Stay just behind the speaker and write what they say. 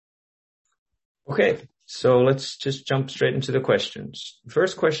Okay, so let's just jump straight into the questions. The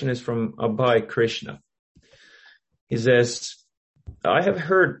first question is from Abhay Krishna. He says, I have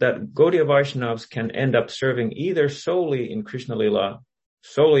heard that Gaudiya Vaishnavas can end up serving either solely in Krishna lila,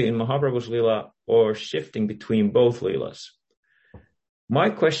 solely in Mahaprabhu's lila, or shifting between both lilas. My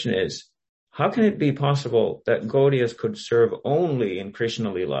question is, how can it be possible that Gaudiyas could serve only in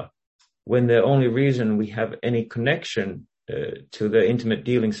Krishna lila when the only reason we have any connection to the intimate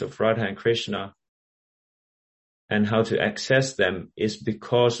dealings of Radha and Krishna and how to access them is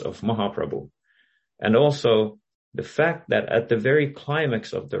because of Mahaprabhu? And also the fact that at the very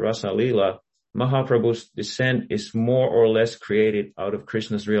climax of the Rasa Lila, Mahaprabhu's descent is more or less created out of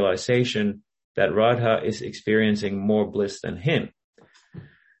Krishna's realization that Radha is experiencing more bliss than him.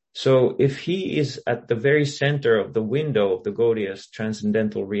 So if he is at the very center of the window of the Gaudiya's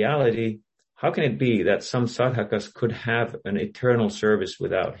transcendental reality, how can it be that some sadhakas could have an eternal service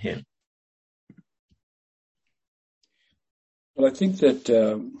without him? Well, I think that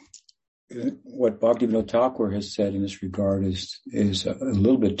what Bhaktivinoda Thakur has said in this regard is a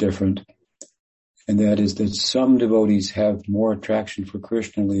little bit different, and that is that some devotees have more attraction for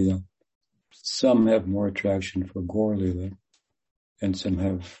Krishna Lila, some have more attraction for Gaur Lila, and some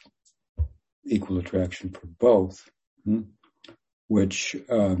have equal attraction for both, which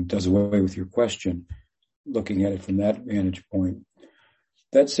does away with your question, looking at it from that vantage point.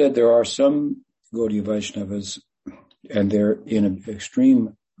 That said, there are some Gaudiya Vaishnavas, and they're in an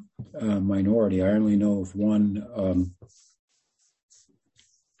extreme minority. I only know of one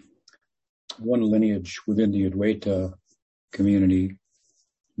lineage within the Advaita community,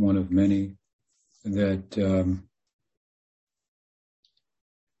 one of many, that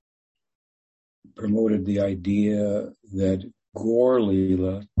promoted the idea that Gaur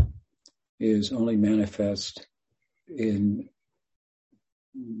Lila is only manifest in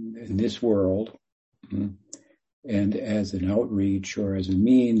this world, and as an outreach or as a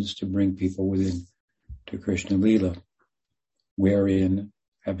means to bring people within to Krishna Lila, wherein,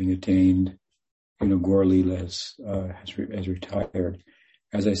 having attained, Gaur Lila has retired.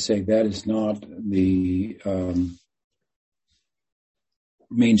 As I say, that is not the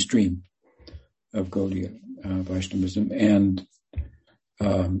mainstream of Gaudiya Vaishnavism, and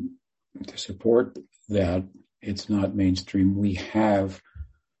to support that, it's not mainstream. We have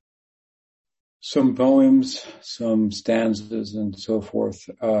some poems, some stanzas, and so forth,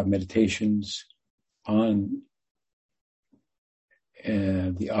 meditations on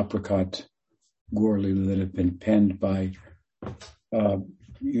the apricot Gaur Lila that have been penned by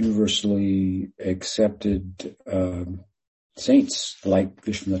universally accepted saints like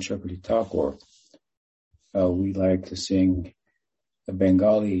Vishwanath Chakravarti Thakur. We like to sing the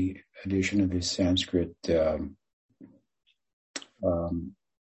Bengali edition of his Sanskrit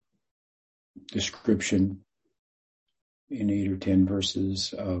description in 8 or 10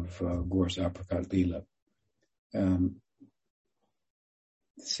 verses of Gaur's apricot Lila. The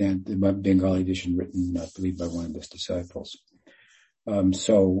Bengali edition written, I believe, by one of his disciples.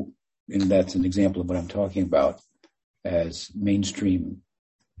 So that's an example of what I'm talking about as mainstream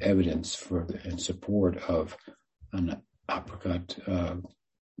evidence for and support of an apricot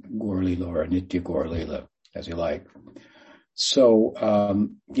Gaur Lila or a Nitya Gaur Lila, as you like. So,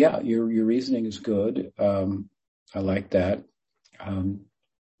 your reasoning is good. I like that.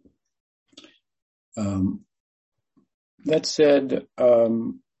 That said,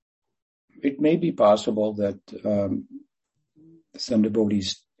 it may be possible that some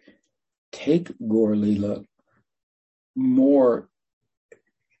devotees take Gaur Lila more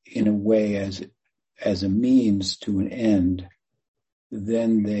in a way as a means to an end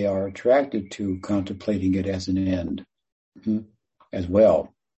than they are attracted to contemplating it as an end as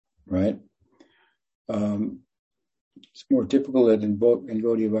well, right? It's more typical that in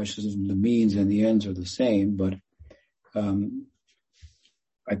Gaudiya Vaishnavism the means and the ends are the same, but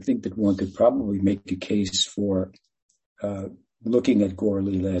I think that one could probably make a case for looking at Gaur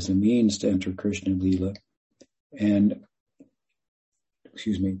Lila as a means to enter Krishna Lila, and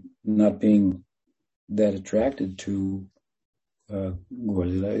not being that attracted to Gaur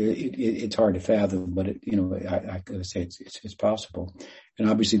Lila. It's hard to fathom, but I gotta say it's possible. And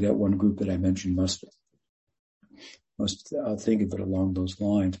obviously that one group that I mentioned must think of it along those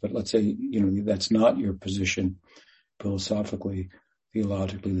lines. But let's say, that's not your position philosophically,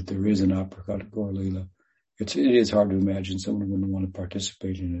 theologically, that there is an apricot Gaur Lila. It is hard to imagine someone wouldn't want to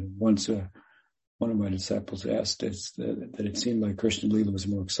participate in it. Once one of my disciples asked that it seemed like Krishna Lila was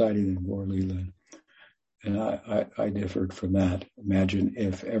more exciting than Gaur Lila. And I differed from that. Imagine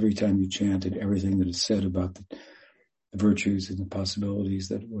if every time you chanted everything that is said about the virtues and the possibilities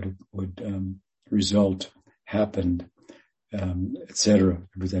that would result happened, etc.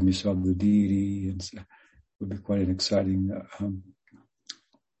 Every time you saw the deity, and so it would be quite an exciting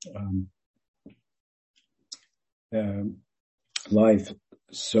life.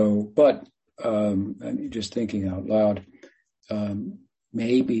 So, but and just thinking out loud,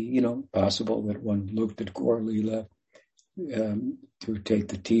 maybe, possible that one looked at Gaur Lila to take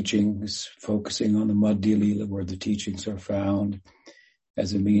the teachings, focusing on the Madhya Lila, where the teachings are found,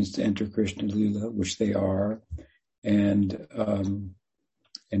 as a means to enter Krishna Lila, which they are, and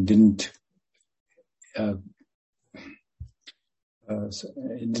didn't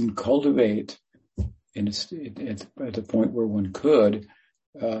cultivate at the point where one could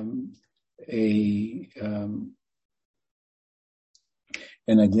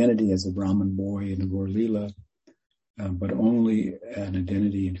an identity as a Brahman boy in the Gaur Lila, but only an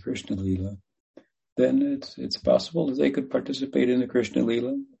identity in Krishna Lila, then it's possible that they could participate in the Krishna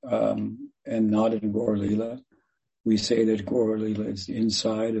Lila and not in Gaur Lila. We say that Gaur Lila is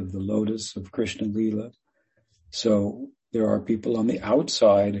inside of the lotus of Krishna Lila. So there are people on the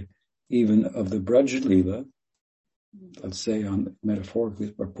outside even of the Vraja Lila, let's say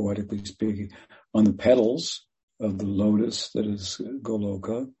metaphorically or poetically speaking, on the petals of the lotus that is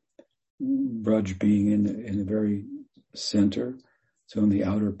Goloka, Vraj being in the very center. So in the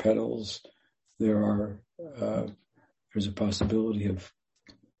outer petals, there's a possibility of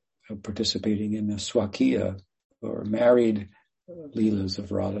participating in the Swakiya or married Leelas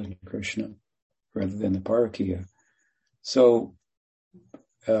of Radha and Krishna rather than the Parakiya. So,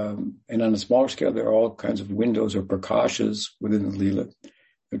 and on a smaller scale, there are all kinds of windows or prakashas within the Leela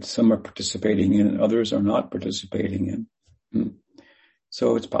that some are participating in and others are not participating in.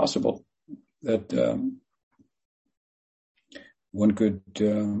 So it's possible that one could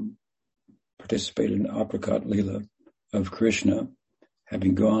participate in the apricot Leela of Krishna,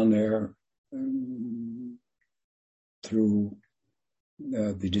 having gone there through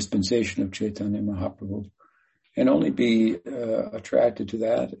the dispensation of Chaitanya Mahaprabhu, and only be attracted to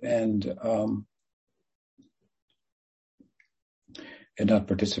that and not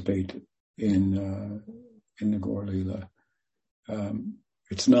participate in the Gaur Lila.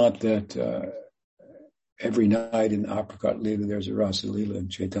 It's not that every night in the apricot Lila there's a Rasa Lila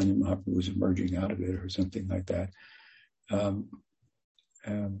and Chaitanya Mahaprabhu is emerging out of it or something like that. I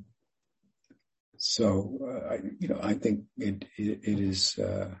think it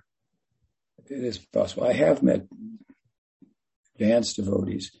is possible. I have met advanced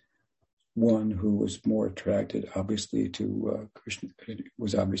devotees, one who was more attracted, obviously, to Krishna. It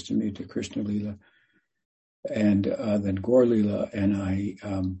was obvious to me to Krishna Lila, and then Gaur Lila, and I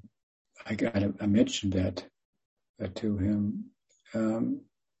mentioned that to him,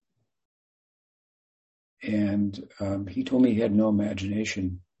 and he told me he had no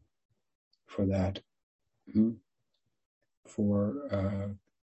imagination for that, for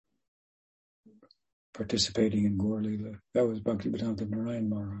participating in Gaur Lila. That was Bhaktivedanta Narayan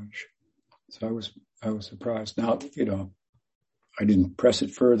Maharaj. So I was surprised. Now, I didn't press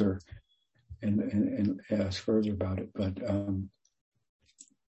it further and ask further about it, but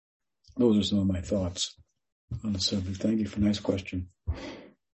those are some of my thoughts on the subject. Thank you for a nice question.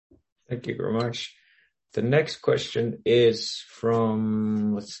 Thank you very much. The next question is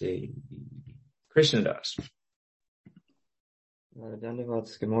from, Krishna Das.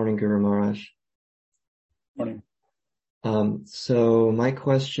 Dandavats. Good morning, Guru Maharaj. Morning. So my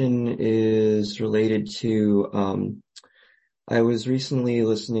question is related to, I was recently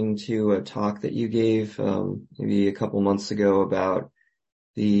listening to a talk that you gave, maybe a couple months ago about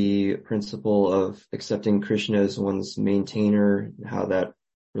the principle of accepting Krishna as one's maintainer, how that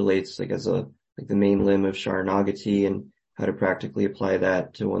relates as the main limb of Sharanagati, and how to practically apply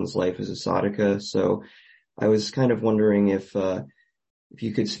that to one's life as a sadhaka. So I was kind of wondering if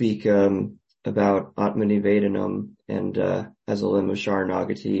you could speak about atma-nivedanam and as a limb of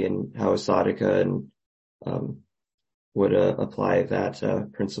Sharanagati, and how a sadhaka and would apply that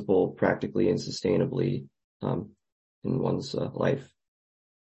principle practically and sustainably in one's life.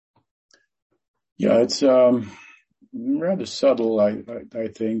 Yeah, it's rather subtle. I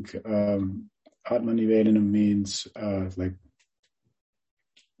think atma-nivedanam means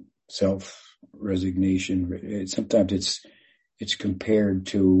self-resignation. Sometimes it's compared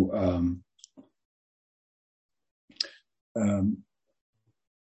to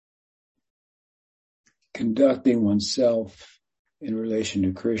conducting oneself in relation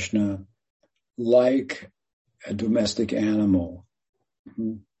to Krishna like a domestic animal,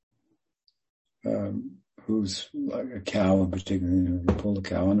 who's like a cow in particular. You pull the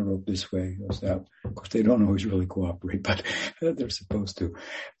cow on the rope this way, goes that. Of course, they don't always really cooperate, but they're supposed to.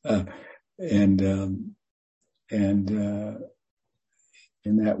 And in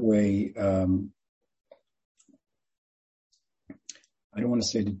that way, I don't want to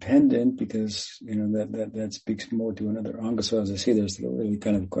say dependent because, that speaks more to another anga. So as I say, there's really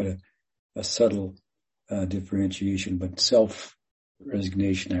kind of quite a subtle differentiation, but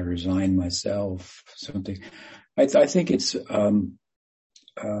self-resignation, I resign myself, something. I think it's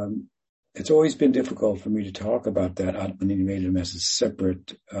always been difficult for me to talk about that atma-nivedanam as a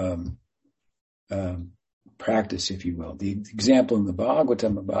separate practice, if you will. The example in the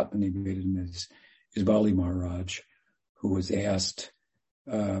Bhagavatam of atma-nivedanam is Bali Maharaj, who was asked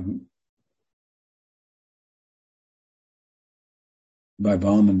by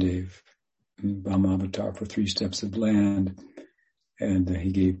Vamandev, Avatar, for 3 steps of land, and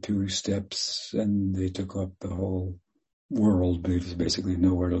he gave 2 steps, and they took up the whole world, but there was basically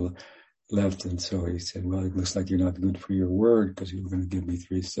nowhere left. And so he said, well, it looks like you're not good for your word, because you were going to give me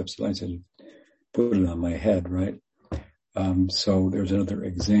 3 steps of land. I said, put it on my head, right? So there's another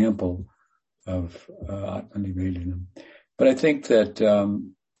example of atma-nivedanam. But I think that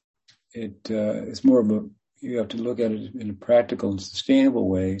it's more of you have to look at it in a practical and sustainable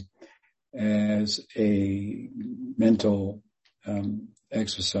way as a mental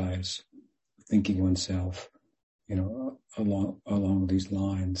exercise, thinking oneself, along these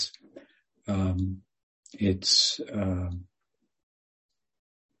lines. And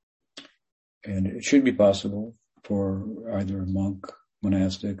it should be possible for either a monk,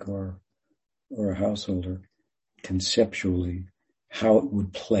 monastic, or a householder, conceptually, how it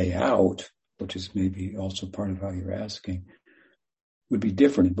would play out, which is maybe also part of how you're asking, would be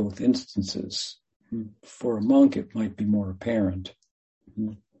different in both instances. For a monk, it might be more apparent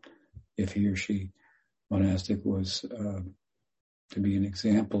if he or she, monastic, was to be an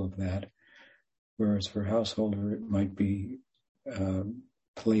example of that. Whereas for a householder, it might be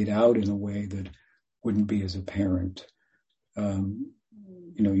played out in a way that wouldn't be as apparent.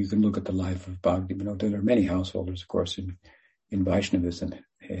 You can look at the life of Bhaktivinoda. There are many householders, of course, in Vaishnavism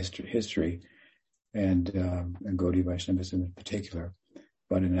history, and Gaudiya Vaishnavism in particular.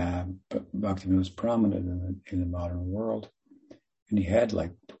 But Bhaktivinoda is prominent in the modern world, and he had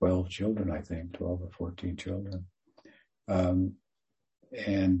like 12 children, I think, 12 or 14 children,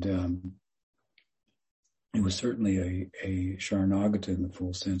 it was certainly a Sharanagata in the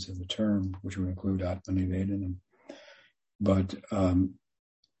full sense of the term, which would include atma-nivedanam. But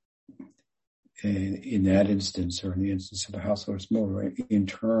in that instance, or in the instance of a household, it's more an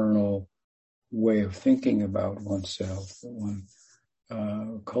internal way of thinking about oneself that one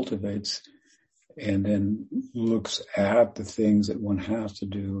cultivates, and then looks at the things that one has to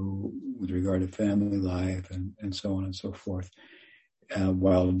do with regard to family life and so on and so forth,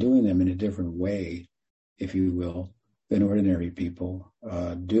 while doing them in a different way, if you will, than ordinary people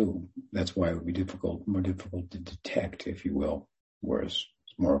do. That's why it would be more difficult to detect, if you will, whereas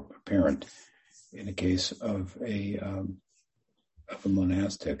it's more apparent in the case of a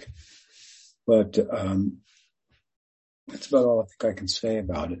monastic. But that's about all I think I can say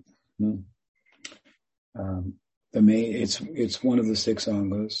about it. It's one of the 6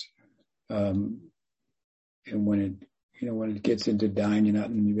 angas, and when it gets into Dhyana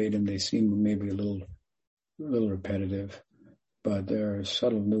and Nivedam, they seem maybe a little repetitive, but there are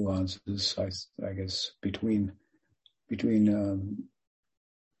subtle nuances, I guess, between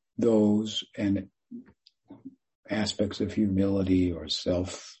those and aspects of humility or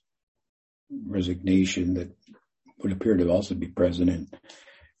self-resignation that would appear to also be present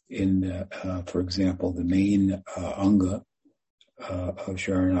in for example, the main anga of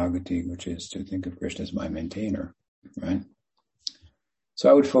Sharanagati, which is to think of Krishna as my maintainer, right? So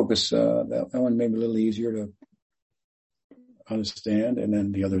I would focus that one maybe a little easier to understand, and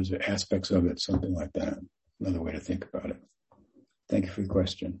then the other aspects of it, something like that. Another way to think about it. Thank you for your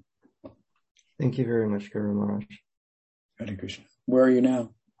question. Thank you very much, Guru Maharaj. Hare Krishna. Where are you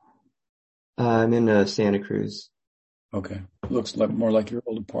now? I'm in Santa Cruz. Okay. Looks like more like your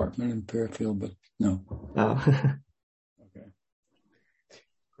old apartment in Fairfield, but no. Oh. Okay.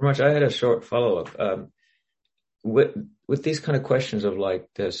 Maharaj, I had a short follow-up. With these kind of questions of like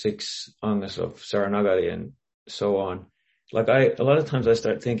the 6 angas of Saranagati and so on, like a lot of times I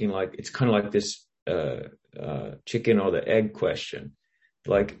start thinking like it's kind of like this chicken or the egg question.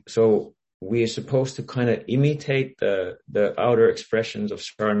 Like, so we are supposed to kind of imitate the outer expressions of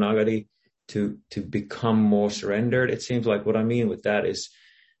Saranagati to become more surrendered. It seems like what I mean with that is,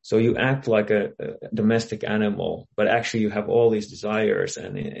 so you act like a domestic animal, but actually you have all these desires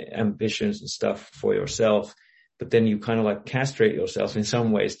and ambitions and stuff for yourself. But then you kind of like castrate yourself in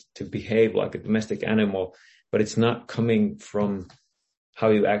some ways to behave like a domestic animal, but it's not coming from how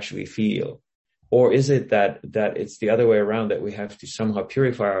you actually feel? Or is it that it's the other way around, that we have to somehow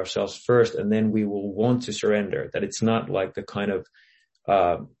purify ourselves first and then we will want to surrender? That it's not like the kind of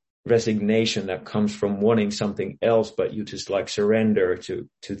resignation that comes from wanting something else, but you just like surrender to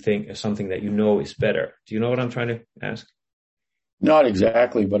think of something that you know is better. Do you know what I'm trying to ask? Not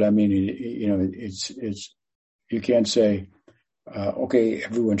exactly, but I mean, it's you can't say, okay,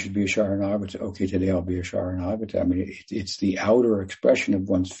 everyone should be a Sharanagata. Okay, today I'll be a Sharanagata. I mean, it's the outer expression of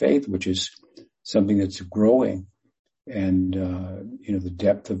one's faith, which is something that's growing, and the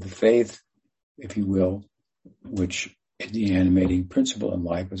depth of the faith, if you will, which is the animating principle in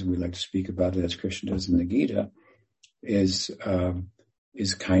life, as we like to speak about it, as Krishna does in the Gita, is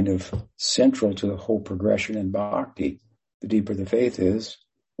kind of central to the whole progression in bhakti. The deeper the faith is,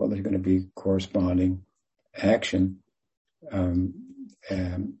 well, there's going to be corresponding action,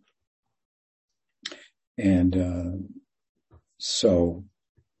 so,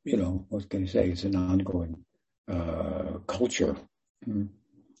 what can you say? It's an ongoing culture,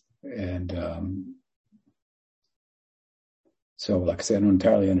 and so, like I said, I don't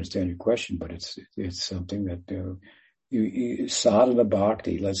entirely understand your question, but it's something that you sadhana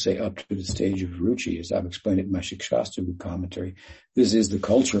bhakti, let's say up to the stage of ruchi, as I've explained it in my Shikshastra commentary, this is the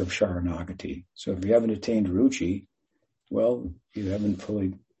culture of Sharanagati. So if you haven't attained ruchi, well, you haven't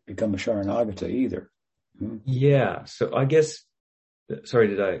fully become a Sharanagata either. Yeah. So I guess, sorry,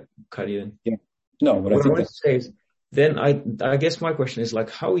 did I cut you in? Yeah. No, but what I want to say is, then I guess my question is, like,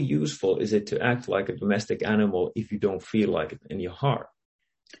 how useful is it to act like a domestic animal if you don't feel like it in your heart?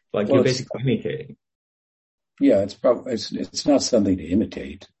 Like, you're basically imitating. Yeah, it's not something to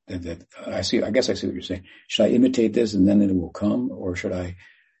imitate. That I see. I guess I see what you're saying. Should I imitate this and then it will come, or should I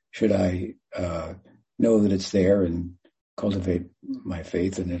know that it's there and cultivate my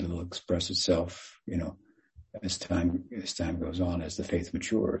faith and it'll express itself, as time goes on, as the faith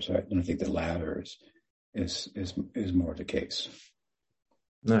matures? I don't think the latter is more the case.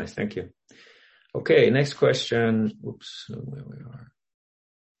 Nice, thank you. Okay, next question. Oops, where we are.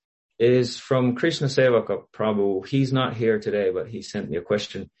 Is from Krishna Sevaka Prabhu. He's not here today, but he sent me a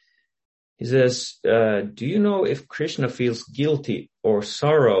question. He says, do you know if Krishna feels guilty or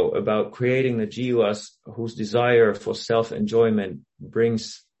sorrow about creating the jivas whose desire for self-enjoyment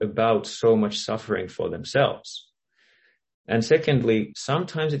brings about so much suffering for themselves? And secondly,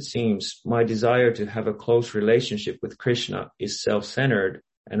 sometimes it seems my desire to have a close relationship with Krishna is self-centered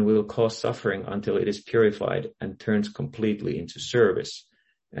and will cause suffering until it is purified and turns completely into service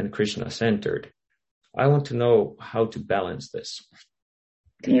and Krishna-centered. I want to know how to balance this.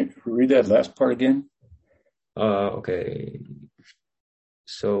 Can you read that last part again? Okay.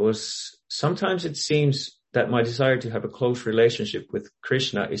 So sometimes it seems that my desire to have a close relationship with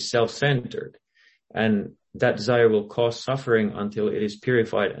Krishna is self-centered, and that desire will cause suffering until it is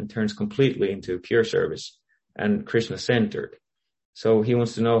purified and turns completely into pure service and Krishna-centered. So he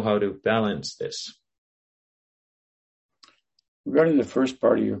wants to know how to balance this. Regarding the first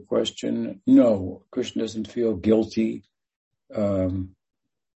part of your question, no, Krishna doesn't feel guilty. The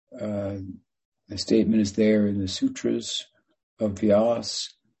statement is there in the sutras of Vyas.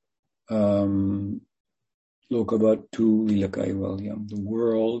 Lokabatu lila kaivalyam. The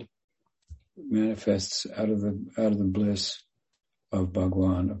world manifests out of the bliss of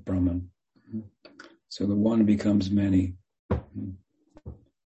Bhagwan, of Brahman. So the one becomes many.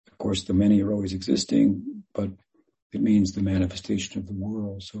 Of course, the many are always existing, but it means the manifestation of the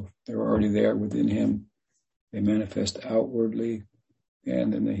world. So they're already there within him. They manifest outwardly,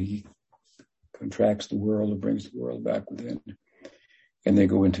 and then he contracts the world and brings the world back within. And they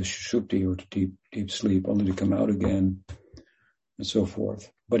go into sushupti, or to deep sleep, only to come out again, and so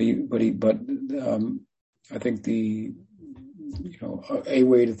forth. But I think a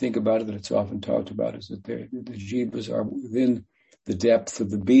way to think about it that it's often talked about is that the jivas are within the depth of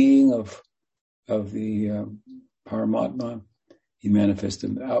the being of the Paramatma. He manifests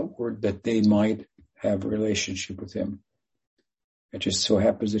them outward that they might have a relationship with him. It just so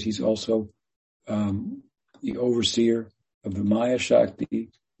happens that he's also the overseer of the Maya Shakti.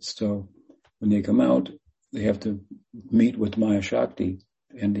 So when they come out, they have to meet with Maya Shakti,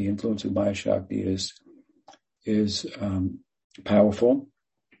 and the influence of Maya Shakti is powerful.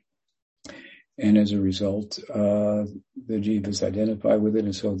 And as a result, the jivas identify with it,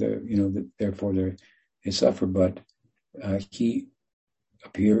 and so therefore they suffer. But he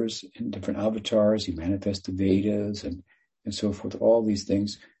appears in different avatars. He manifests the Vedas and so forth. All these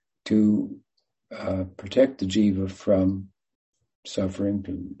things to protect the jiva from suffering,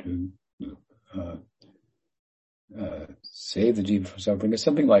 to save the jiva from suffering. It's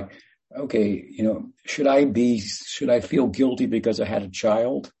something like okay, should I feel guilty because I had a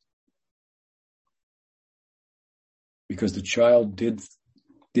child? Because the child did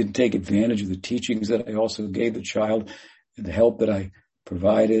take advantage of the teachings that I also gave the child and the help that I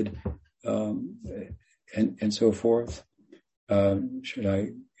provided, and so forth. Should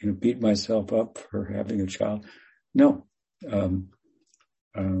I, beat myself up for having a child? No.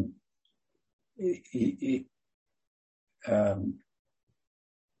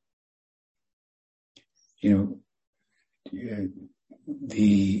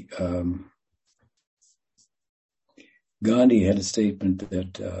 Gandhi had a statement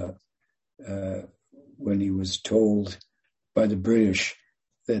that when he was told by the British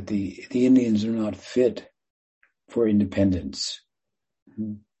that the Indians are not fit for independence.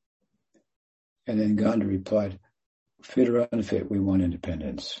 And then Gandhi replied, fit or unfit, we want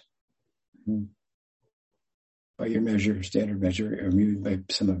independence. By your measure, standard measure, or maybe by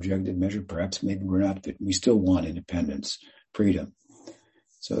some objective measure, perhaps maybe we're not fit. We still want independence, freedom.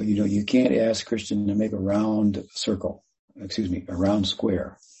 So, you can't ask Krishna to make a round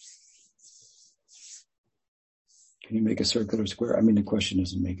square. Can you make a circular square? I mean, the question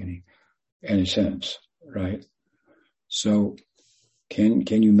doesn't make any sense, right? So, can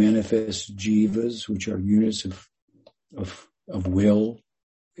you manifest jivas, which are units of will,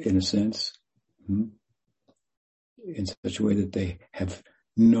 in a sense, in such a way that they have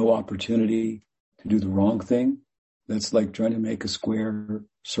no opportunity to do the wrong thing? That's like trying to make a square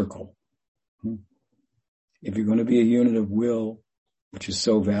circle. If you're going to be a unit of will, which is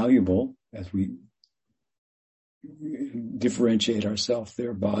so valuable as we differentiate ourselves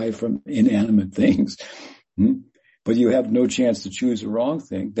thereby from inanimate things, but you have no chance to choose the wrong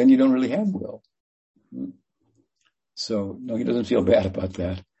thing, then you don't really have will. So, no, he doesn't feel bad about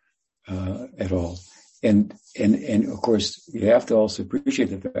that at all. And of course, you have to also appreciate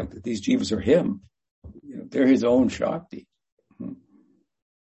the fact that these jivas are him. They're his own Shakti.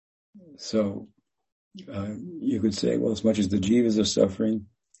 So, you could say, well, as much as the jivas are suffering,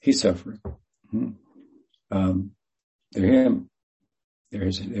 he's suffering. They're him. They're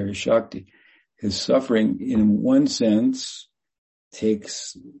his Shakti. His suffering, in one sense,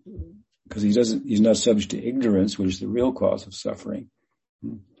 takes, because he's not subject to ignorance, which is the real cause of suffering.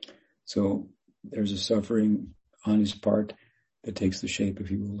 So there's a suffering on his part that takes the shape,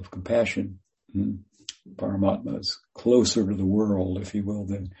 if you will, of compassion. Paramatma is closer to the world, if you will,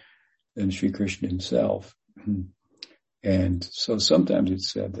 than Sri Krishna himself. And so sometimes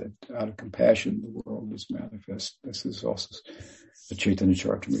it's said that out of compassion, the world is manifest. This is also the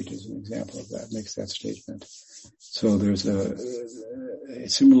Caitanya-caritamrta is an example of that, makes that statement. So there's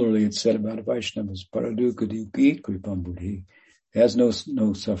similarly it's said about Vaishnavas, paradukkha dukkhi kripam buddhi. Has no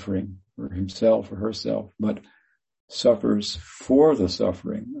suffering for himself or herself, but suffers for the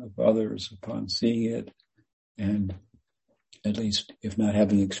suffering of others upon seeing it, and at least, if not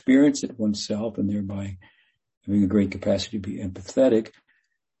having experienced it oneself and thereby having a great capacity to be empathetic,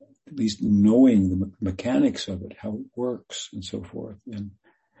 at least knowing the mechanics of it, how it works, and so forth, and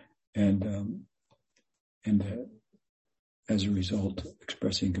as a result,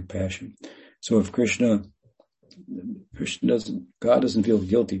 expressing compassion. So if God doesn't feel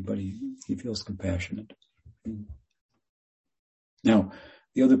guilty, but he feels compassionate. Now,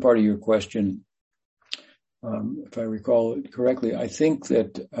 the other part of your question, if I recall it correctly, I think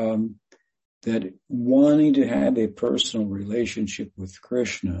that wanting to have a personal relationship with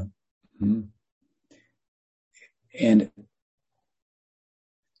Krishna, and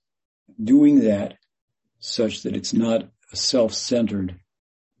doing that such that it's not a self-centered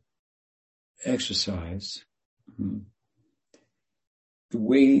exercise, the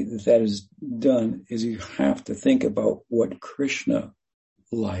way that is done is you have to think about what Krishna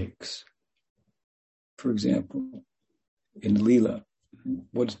likes. For example, in lila,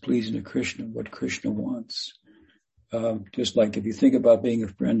 what is pleasing to Krishna, what Krishna wants. Just like if you think about being a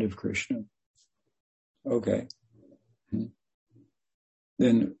friend of Krishna, okay,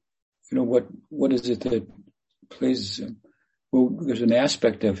 then, what is it that pleases him? Well, there's an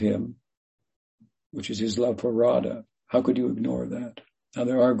aspect of him, which is his love for Radha. How could you ignore that? Now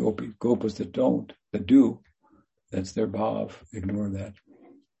there are gopas that do. That's their bhav, ignore that.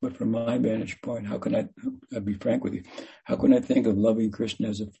 But from my vantage point, I'll be frank with you, how can I think of loving Krishna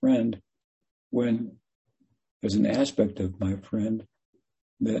as a friend when there's an aspect of my friend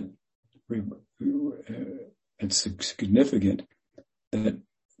that it's significant, that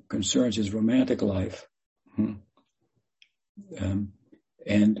concerns his romantic life,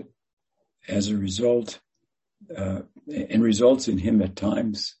 and as a result, and results in him at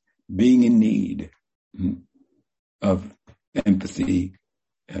times being in need of empathy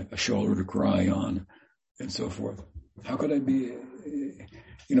a shoulder to cry on, and so forth. How could I be,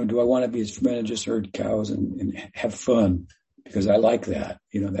 do I want to be his friend and just herd cows and have fun? Because I like that.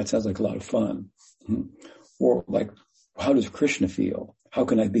 That sounds like a lot of fun. Or like, how does Krishna feel? How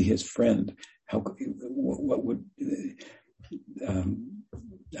can I be his friend? What would,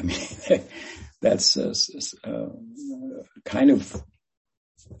 that's kind of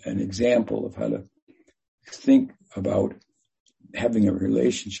an example of how to think about having a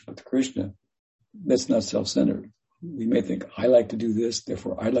relationship with Krishna that's not self-centered. We may think, I like to do this,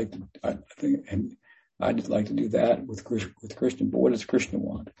 therefore I'd like to do that with Krishna. But what does Krishna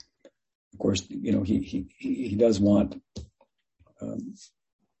want? Of course, he does want.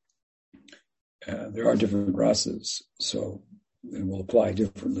 There are different rasas, so it will apply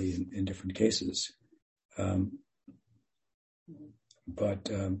differently in different cases. But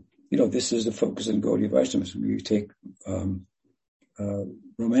this is the focus in Gaudiya Vaishnava. So we take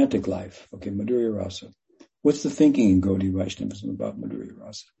romantic life, Madhurya Rasa. What's the thinking in Gaudiya Vaishnavism about Madhurya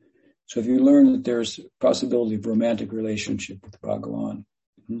Rasa? So if you learn that there's possibility of romantic relationship with Bhagavan,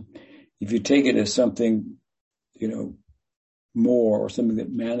 if you take it as something, more, or something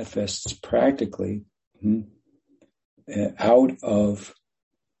that manifests practically out of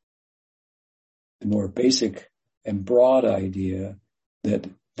the more basic and broad idea that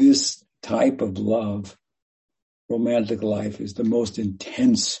this type of love, romantic life, is the most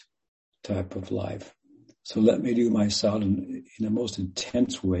intense type of life. So let me do my sadhana in the most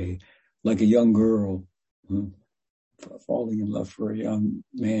intense way, like a young girl falling in love for a young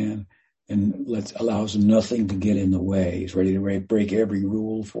man, and allows nothing to get in the way. He's ready to break every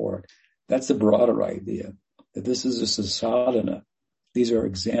rule for it. That's the broader idea, that this is just a sadhana. This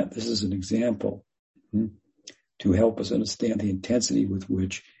is an example to help us understand the intensity with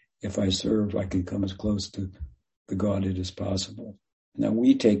which, if I serve, I can come as close to the Godhead as possible. Now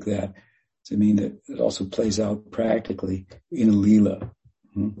we take that to mean that it also plays out practically in a lila,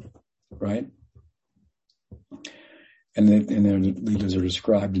 right? And their leelas are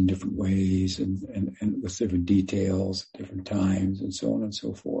described in different ways and with different details, different times, and so on and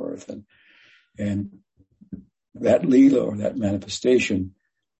so forth. And that lila, or that manifestation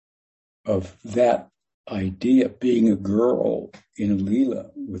of that idea, being a girl in a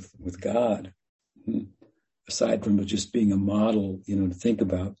lila with God, aside from just being a model, to think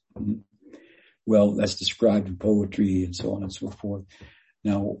about, well, that's described in poetry and so on and so forth.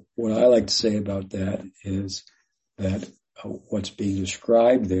 Now, what I like to say about that is that what's being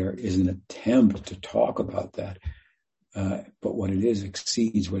described there is an attempt to talk about that, but what it is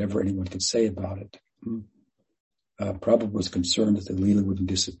exceeds whatever anyone could say about it. Prabhupada was concerned that the lila wouldn't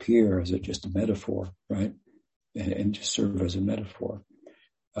disappear as just a metaphor, right? And just serve as a metaphor.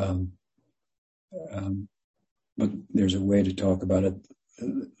 But there's a way to talk about it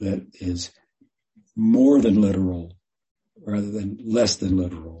that is more than literal, rather than less than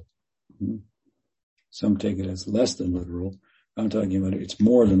literal. Some take it as less than literal. I'm talking about it's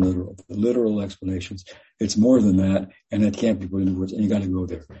more than literal. The literal explanations, it's more than that, and it can't be put into words, and you got to go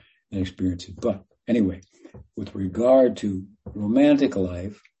there and experience it. But anyway, with regard to romantic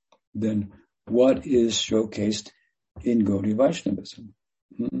life, then what is showcased in Gaudiya Vaishnavism?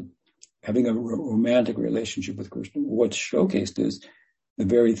 Having a romantic relationship with Krishna, what's showcased is the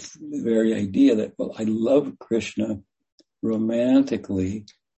very idea that, well, I love Krishna romantically,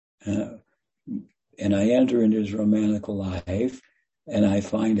 and I enter into his romantic life, and I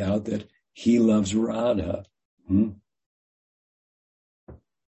find out that he loves Radha.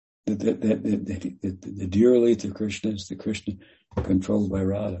 The dearly to Krishna is the Krishna controlled by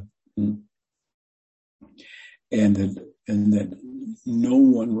Radha. And that no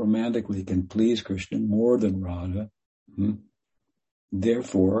one romantically can please Krishna more than Radha.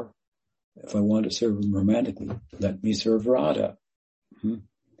 Therefore, if I want to serve him romantically, let me serve Radha.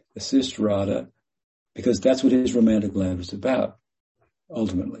 Assist Radha, because that's what his romantic life is about,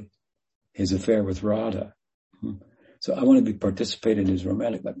 ultimately, his affair with Radha. So I want to participate in his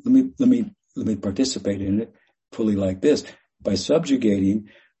romantic life. Let me participate in it fully like this, by subjugating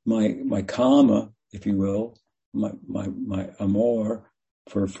my kama, if you will, my amor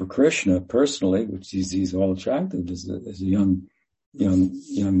for Krishna personally, which he's all attractive as a young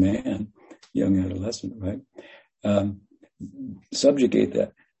man, young adolescent, right? Subjugate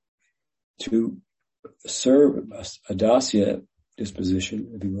that to serve a dasya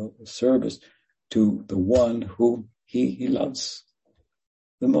disposition, if you will, service to the one whom he loves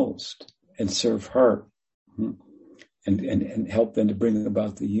the most, and serve her, and help them to bring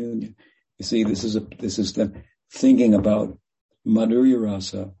about the union. You see, this is them thinking about Madhurya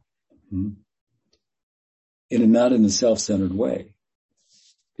Rasa not in a self-centered way,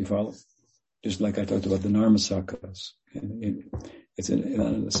 You follow? Just like I talked about the Narmasakas. It's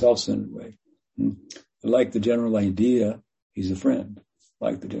in a self-centered way. Like the general idea, he's a friend.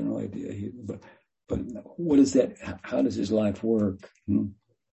 Like the general idea, but what is that? How does his life work? And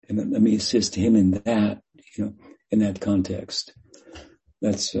let me assist him in that, in that context.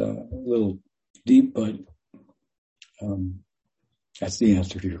 That's a little deep, but that's the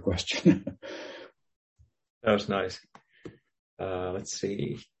answer to your question. That was nice. Let's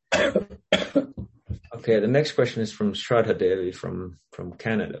see. Okay, the next question is from Shraddha Devi from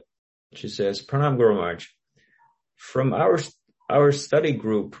Canada. She says, Pranam Guru Maharaj, from our study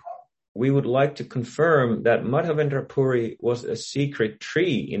group, we would like to confirm that Madhavendra Puri was a secret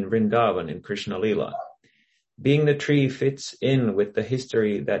tree in Vrindavan in Krishna Lila. Being the tree fits in with the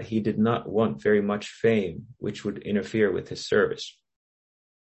history that he did not want very much fame, which would interfere with his service.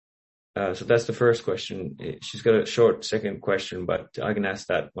 So that's the first question. She's got a short second question, but I can ask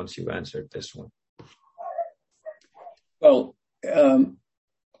that once you've answered this one. Well,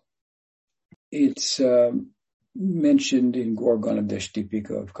 it's mentioned in Gaura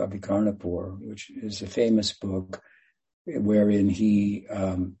of Kavikarnapur, which is a famous book wherein he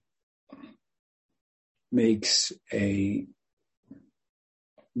makes a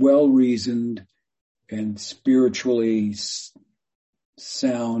well-reasoned and spiritually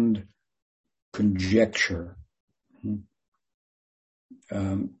sound conjecture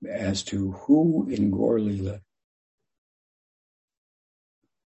as to who in Gaur Lila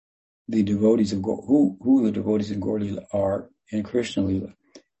the devotees of who the devotees in Gaur Lila are in Krishna Lila,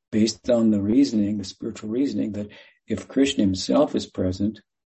 based on the reasoning, the spiritual reasoning that if Krishna himself is present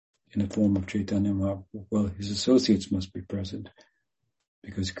in the form of Caitanya Mahaprabhu, well, his associates must be present,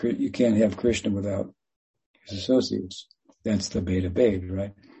 because you can't have Krishna without his associates. That's the Beta Babe,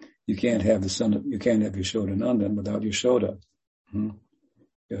 right? You can't have you can't have Yashoda Nandan without Yashoda. You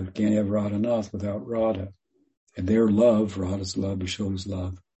can't have Radhanath without Radha. And their love, Radha's love, Yashoda's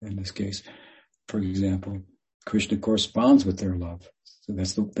love, in this case, for example, Krishna corresponds with their love. So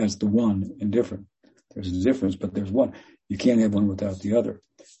that's the one and different. There's a difference, but there's one. You can't have one without the other.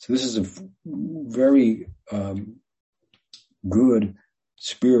 So this is a very good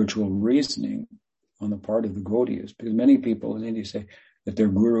spiritual reasoning on the part of the Gaudiyas, because many people in India say that their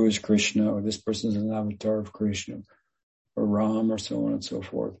guru is Krishna, or this person is an avatar of Krishna, or Ram, or so on and so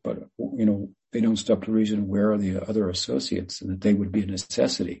forth. But, they don't stop to reason where are the other associates, and that they would be a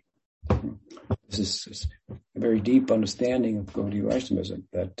necessity. This is a very deep understanding of Gaudiya Vaishnavism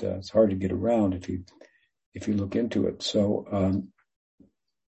that it's hard to get around if you look into it. So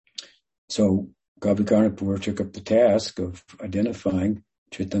Kavikarnapur took up the task of identifying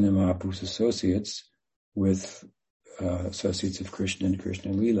Caitanya Mahaprabhu's associates with associates of Krishna and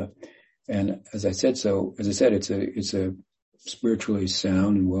Krishna Lila. And as I said, it's a spiritually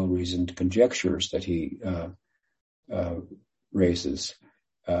sound and well-reasoned conjectures that he raises.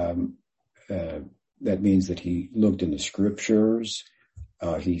 That means that he looked in the scriptures.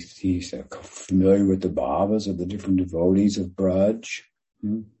 He's familiar with the bhavas of the different devotees of Braj.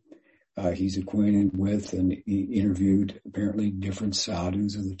 He's acquainted with and he interviewed apparently different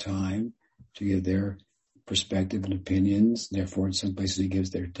sadhus of the time to get their perspective and opinions. Therefore, in some places he gives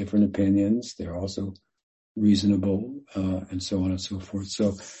their different opinions. They're also reasonable, and so on and so forth.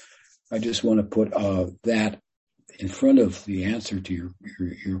 So I just want to put that in front of the answer to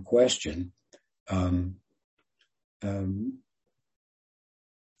your question,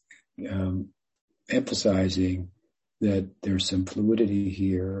 emphasizing that there's some fluidity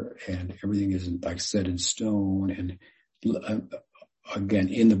here and everything isn't like set in stone. And again,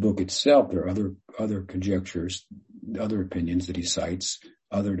 in the book itself, there are other conjectures, other opinions that he cites,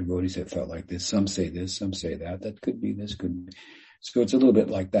 other devotees that felt like this. Some say this, some say that. That could be this, could be. So it's a little bit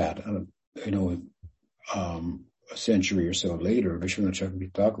like that. A century or so later,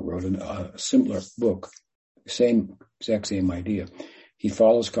 Vishwanath Chakravarti wrote a similar book, exact same idea. He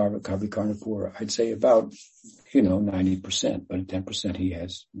follows Kavikarnapur, I'd say about, 90%, but 10% he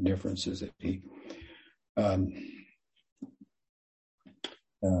has differences that he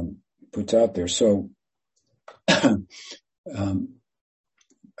puts out there. So,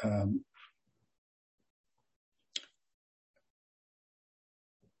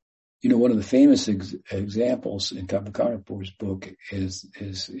 one of the famous examples in Kavikarnapur's book is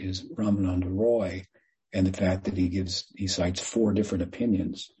Ramananda Roy, and the fact that he cites 4 different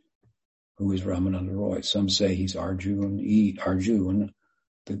opinions. Who is Ramananda Roy? Some say he's Arjun, the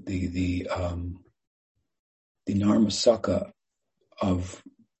Narmasaka of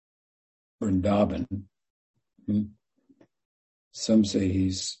Vrindavan. Some say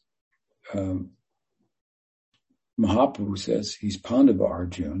he's Mahaprabhu says he's Pandava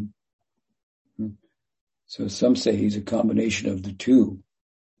Arjuna. So some say he's a combination of the two,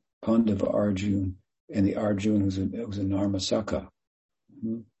 Pandava Arjuna and the Arjuna who's a Narmasaka.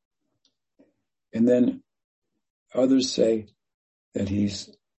 And then others say that he's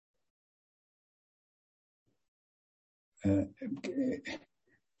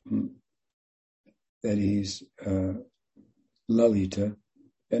Lalita,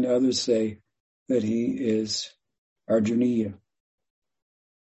 and others say that he is Arjuniya.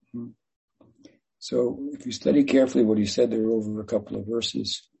 So if you study carefully what he said there over a couple of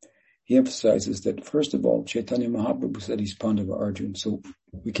verses, he emphasizes that first of all, Chaitanya Mahaprabhu said he's Pandava Arjuna, so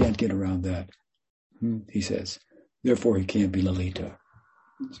we can't get around that. He says, therefore he can't be Lalita.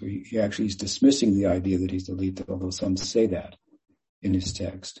 So he actually is dismissing the idea that he's Lalita, although some say that in his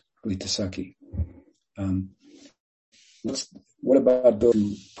text, Lalita Sakhi. What about those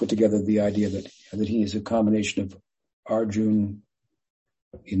who put together the idea that he is a combination of Arjun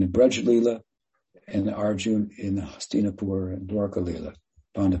in the Vraja lila and Arjun in the Hastinapur and Dwarka lila,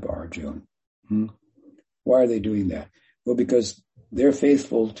 Pandava Arjun? Why are they doing that? Well, because they're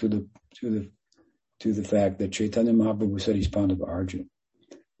faithful to the fact that Chaitanya Mahaprabhu said he's Pandava Arjun.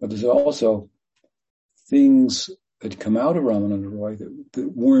 But there's also things that come out of Ramananda Roy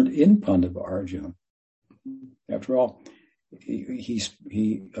that weren't in Pandava Arjuna. After all, he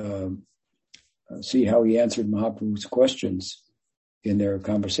see how he answered Mahaprabhu's questions in their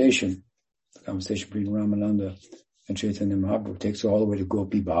conversation. The conversation between Ramananda and Chaitanya Mahaprabhu takes all the way to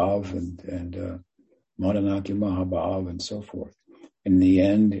Gopi Bhav and Madanakya Mahabhav and so forth. In the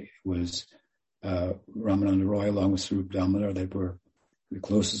end, it was Ramananda Roy along with Swarup Damodar that were the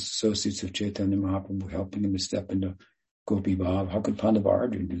closest associates of Chaitanya Mahaprabhu, helping him to step into Gopi Bhav. How could Pandava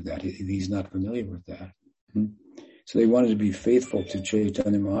Arjuna do that? He's not familiar with that. So they wanted to be faithful to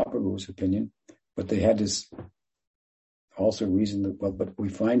Chaitanya Mahaprabhu's opinion, but they had this also reason that, well, but we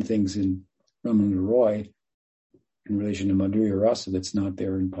find things in Ramananda Roy in relation to Madhurya Rasa that's not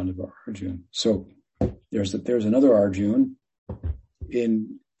there in Pandava Arjuna. So there's another Arjuna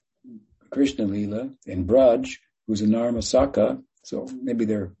in Krishna Lila, in Vraj, who's a Narmasaka. So maybe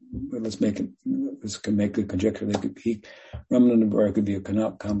let's make a conjecture. Ramananda Roy could be a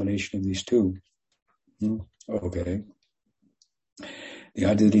combination of these two. Okay. The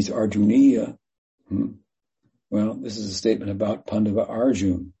idea that he's Arjuniya, well, this is a statement about Pandava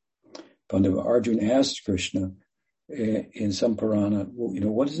Arjuna. Pandava Arjuna asked Krishna in some Purana,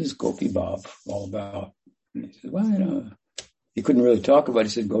 well, what is this Gopi Bhav all about? And he said, well, he couldn't really talk about it.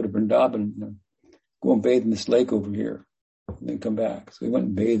 He said, go to Vrindavan, go and bathe in this lake over here, and then come back. So he went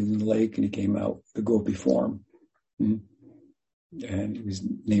and bathed in the lake, and he came out the Gopi form. And he was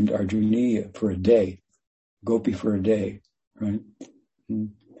named Arjuniya for a day, Gopi for a day, right?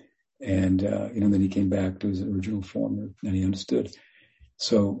 And, then he came back to his original form, and he understood.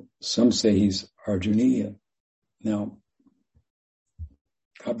 So some say he's Arjuniya. Now,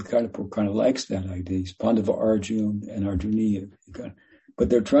 Gaudiya kind of likes that idea. He's Pandava Arjuna and Arjuniya. But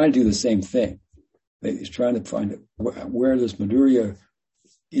they're trying to do the same thing. He's trying to find where this Madhurya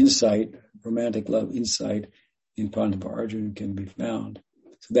insight, romantic love insight in Pandava Arjuna can be found.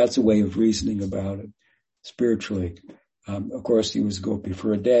 So that's a way of reasoning about it spiritually. Of course, he was Gopi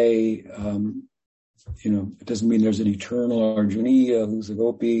for a day. It doesn't mean there's an eternal Arjuniya who's a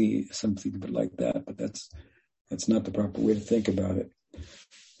Gopi, something a bit like that, but that's not the proper way to think about it.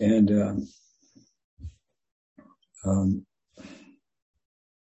 And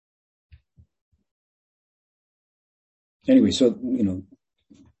anyway, so,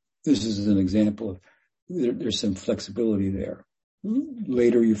 this is an example of there's some flexibility there.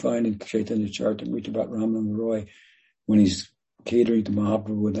 Later you find in Chaitanya-caritamrta about Ramananda Roy, when he's catering to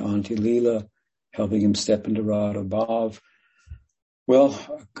Mahaprabhu with the Anti Lila, helping him step into Radha Bhav. Well,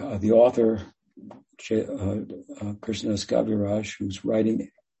 the author, Krishna Kaviraj, who's writing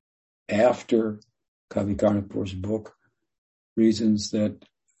after Kavi Karnapur's book, reasons that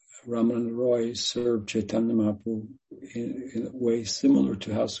Ramananda Roy served Chaitanya Mahaprabhu in a way similar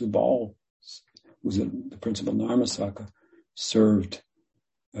to how Subal, who's the principal Narmasaka, served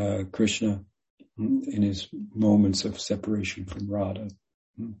Krishna in his moments of separation from Radha.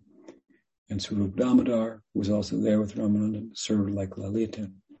 And Swarup Damodar, who was also there with Ramananda, served like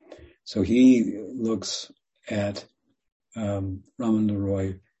Lalita. So he looks at Ramananda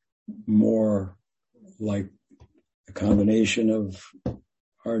Roy more like a combination of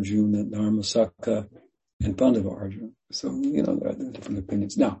Arjuna, Narmasaka, and Pandava Arjuna. So, there are different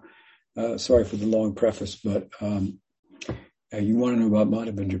opinions. Now, sorry for the long preface, but you want to know about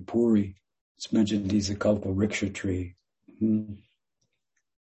Madhavendra Puri. It's mentioned he's a Kalpa Vriksha tree.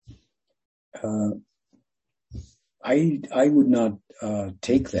 I would not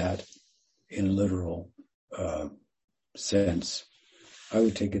take that in a literal sense. I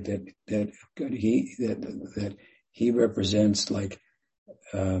would take it that he represents, like,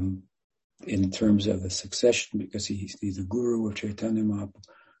 in terms of the succession, because he's the guru of Chaitanya Mahaprabhu,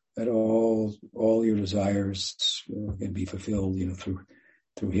 that all your desires can be fulfilled,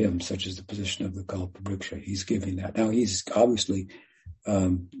 through him, such as the position of the Kalpa-vriksha. He's giving that. Now he's obviously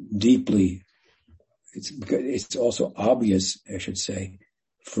deeply. It's also obvious, I should say,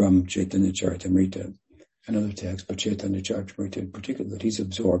 from Caitanya-caritamrta and other texts, but Caitanya-caritamrta in particular, that he's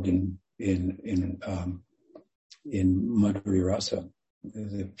absorbed in Madhurya Rasa.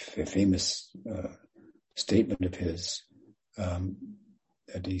 There's a famous statement of his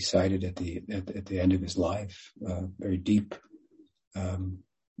that he cited at the end of his life, very deep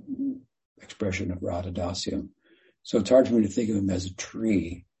expression of Radha Dasyam. So it's hard for me to think of him as a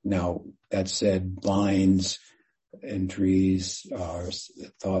tree. Now, that said, vines and trees are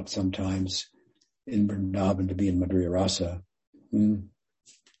thought sometimes in Vrindavan to be in Madhurya Rasa. You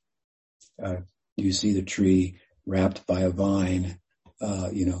see the tree wrapped by a vine,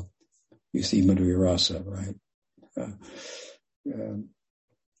 you see Madhurya Rasa, right?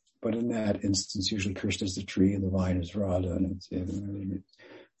 But in that instance, usually Krishna is the tree and the vine is Radha. And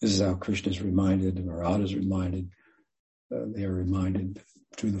this is how Krishna is reminded, and Radha is reminded. They are reminded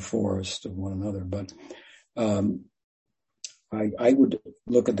through the forest of one another. But I would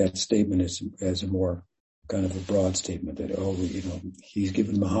look at that statement as a more kind of a broad statement that, he's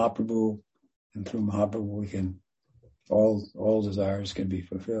given Mahaprabhu, and through Mahaprabhu we can, all desires can be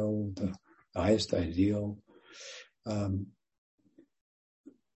fulfilled, the highest ideal.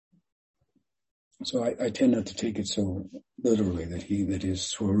 So I tend not to take it so literally that his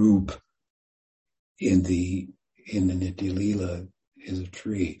swarup in the Nitya Lila is a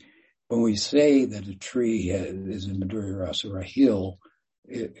tree. When we say that a tree is in Madhurya Rasa, or a hill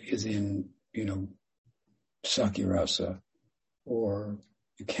is in, Sakya Rasa, or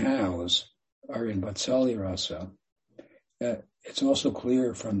the cows are in Vatsalya Rasa, it's also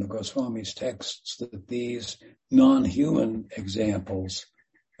clear from the Goswami's texts that these non-human examples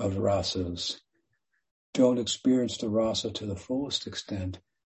of rasas don't experience the rasa to the fullest extent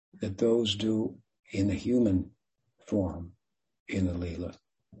that those do in the human form in the lila.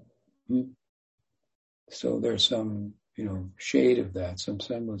 So there's some, shade of that, some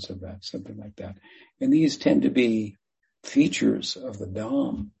semblance of that, something like that. And these tend to be features of the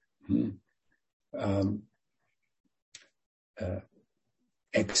Dham.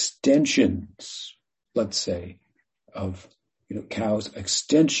 Extensions, let's say, of, cows,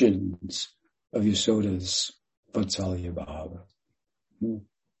 extensions of Yasoda's Vatsalya Bhava,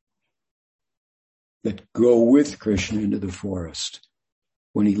 that go with Krishna into the forest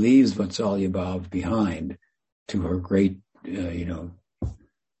when he leaves Vatsalya Bhava behind, to her great,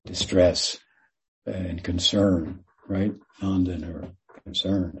 distress and concern, right? Nanda and her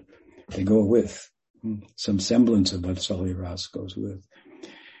concern. They go with. Some semblance of Vatsalya Rasa goes with.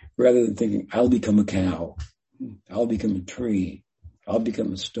 Rather than thinking, I'll become a cow, I'll become a tree, I'll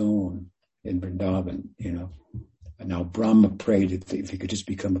become a stone in Vrindavan, And now Brahma prayed if he could just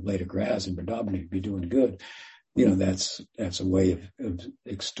become a blade of grass in Vrindavan, he'd be doing good. That's a way of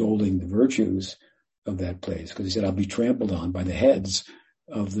extolling the virtues of that place. Because he said, I'll be trampled on by the heads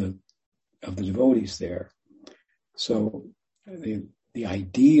of the devotees there. So the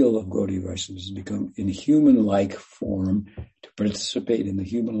ideal of Gaudiya Vaishnava is to become in human-like form, to participate in the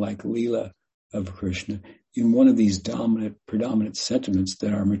human-like lila of Krishna in one of these predominant sentiments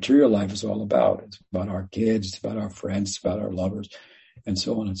that our material life is all about. It's about our kids, it's about our friends, it's about our lovers, and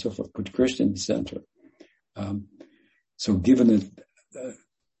so on and so forth. Put Krishna in the center. So given that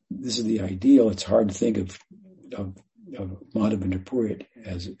this is the ideal, it's hard to think of Madhavendra Puri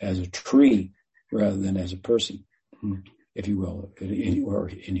as a tree rather than as a person, if you will,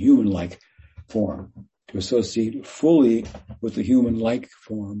 in human-like form, to associate fully with the human-like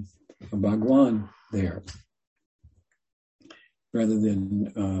form of Bhagwan there, rather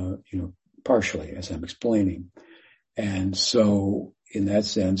than, partially, as I'm explaining. And so, in that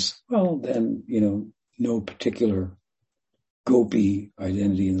sense, well, then, no particular gopi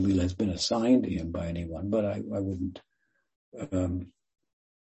identity in the Lila has been assigned to him by anyone, but I wouldn't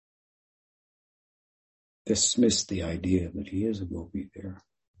dismiss the idea that he is a gopi there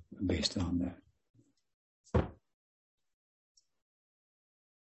based on that.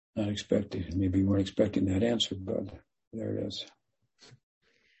 Not expected. Maybe you weren't expecting that answer, but there it is.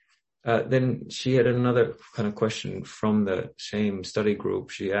 Then she had another kind of question from the same study group.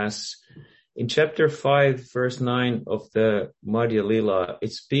 She asks, In chapter 5, verse 9 of the Madhya Lila,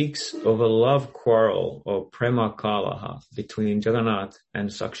 it speaks of a love quarrel or prema kalaha between Jagannath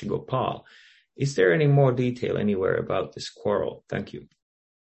and Saksi-Gopala. Is there any more detail anywhere about this quarrel? Thank you.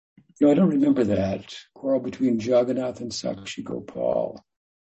 No, I don't remember that quarrel between Jagannath and Saksi-Gopala.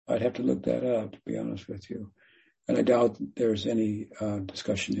 I'd have to look that up, to be honest with you. And I doubt there's any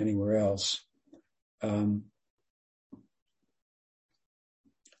discussion anywhere else.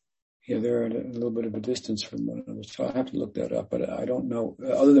 They're at a little bit of a distance from one another, so I'll have to look that up. But I don't know,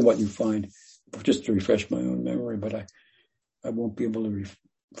 other than what you find, just to refresh my own memory, but I won't be able to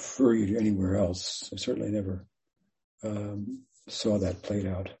refer you to anywhere else. I certainly never saw that played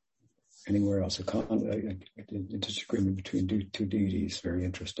out anywhere else. A disagreement between two deities, very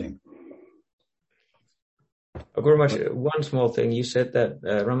interesting. Guru Maharaj, one small thing. You said that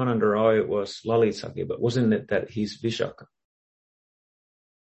Ramananda Roy was Lalit Sakhi, but wasn't it that he's Vishaka?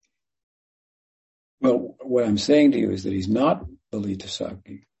 Well, what I'm saying to you is that he's not Lalita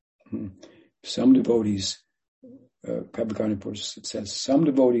Sakhi. Some devotees, Prabhupada says, some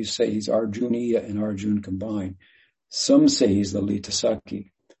devotees say he's Arjuniya and Arjun combined. Some say he's Lalita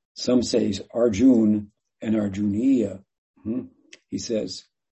Sakhi. Some say he's Arjun and Arjuniya. He says,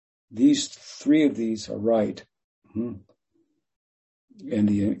 these three of these are right. And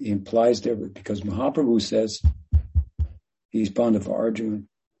he implies there, because Mahaprabhu says he's Pandava Arjun.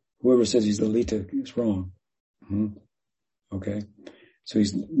 Whoever says he's Lalita is wrong. Okay? So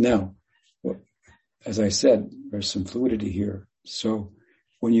he's, now, as I said, there's some fluidity here. So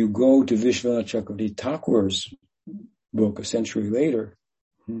when you go to Vishwanath Chakravarti Thakur's book a century later,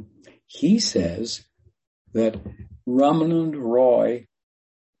 he says that Ramanand Roy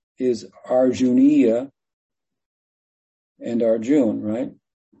is Arjuniya and Arjun, right?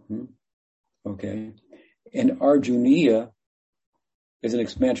 Okay. And Arjuniya is an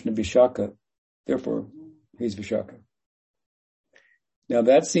expansion of Vishaka. Therefore, he's Vishaka. Now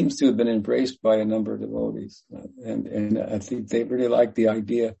that seems to have been embraced by a number of devotees. And I think they really like the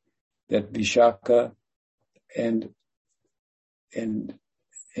idea that Vishaka and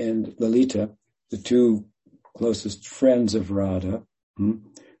Lalita, the two closest friends of Radha,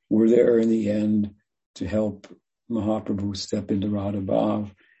 were there in the end to help Mahaprabhu step into Radha Bhav,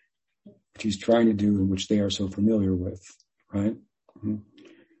 which he's trying to do and which they are so familiar with, right?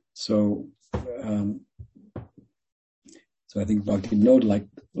 So I think Bhaktivinoda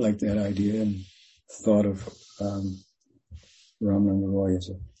liked that idea and thought of Ramananda Roy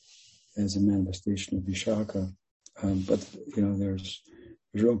as a manifestation of Vishaka. But there's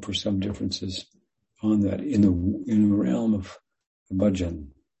room for some differences on that in the realm of bhajan.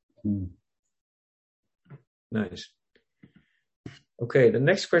 Nice. Okay, the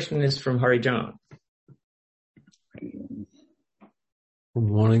next question is from Harijan. Good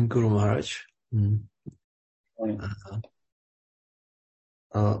morning, Guru Maharaj. Morning.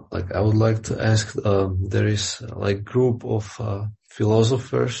 I would like to ask, there is group of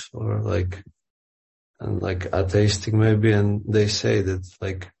philosophers or atheistic maybe, and they say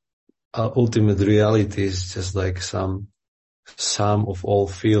that ultimate reality is just some sum of all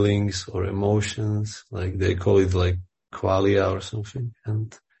feelings or emotions, they call it qualia or something,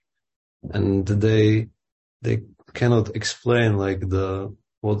 and they cannot explain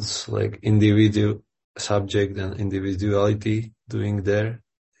what's individual subject and individuality doing there,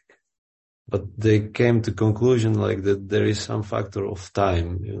 but they came to conclusion that there is some factor of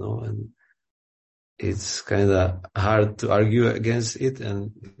time, and it's kind of hard to argue against it,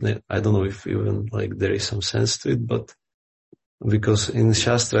 and I don't know if even there is some sense to it, but because in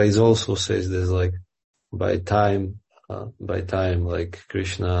Shastra it also says there's by time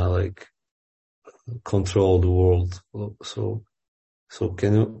Krishna control the world. So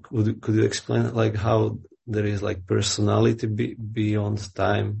could you explain how there is personality beyond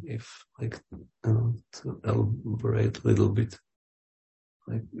time, if to elaborate a little bit?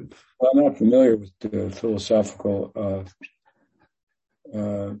 Well, I'm not familiar with the philosophical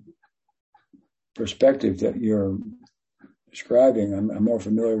perspective that you're describing. I'm more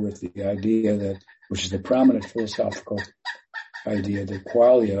familiar with the idea that, which is the prominent philosophical idea, that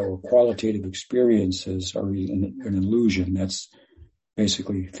qualia or qualitative experiences are an illusion. That's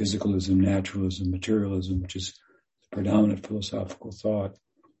basically physicalism, naturalism, materialism, which is the predominant philosophical thought.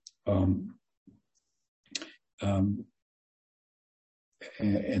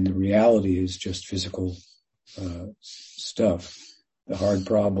 And the reality is just physical stuff. The hard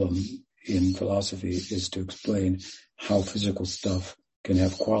problem in philosophy is to explain how physical stuff can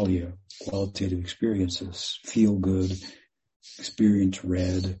have qualia, qualitative experiences, feel good, experience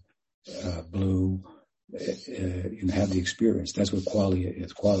red, blue, have the experience. That's what qualia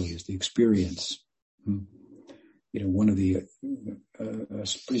is. Qualia is the experience. One of the a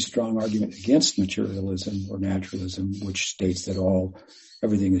pretty strong argument against materialism or naturalism, which states that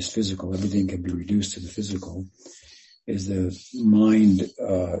everything is physical, everything can be reduced to the physical, is the mind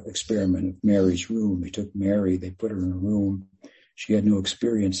experiment of Mary's room. They took Mary, they put her in a room. She had no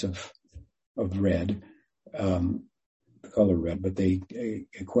experience of red, the color red, but they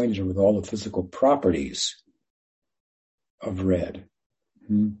acquainted her with all the physical properties of red.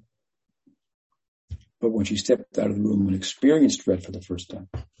 But when she stepped out of the room and experienced red for the first time,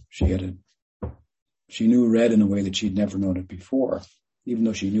 she knew red in a way that she'd never known it before, even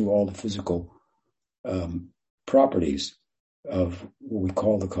though she knew all the physical properties of what we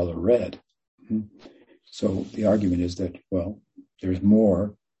call the color red. So the argument is that, there's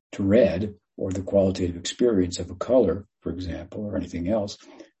more to red, or the qualitative experience of a color, for example, or anything else,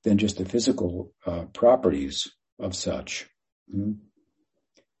 than just the physical properties of such.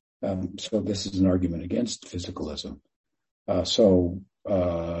 So this is an argument against physicalism. Maybe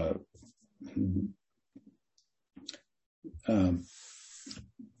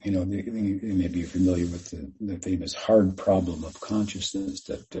you're familiar with the famous hard problem of consciousness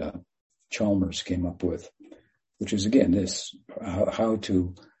that Chalmers came up with, which is, again, this, how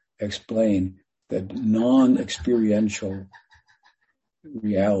to explain that non-experiential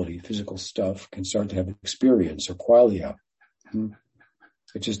reality, physical stuff, can start to have experience or qualia.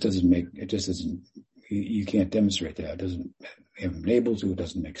 You can't demonstrate that. It doesn't, you haven't been able to, it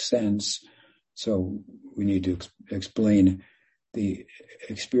doesn't make sense. So we need to explain the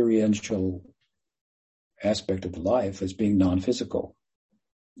experiential aspect of life as being non-physical.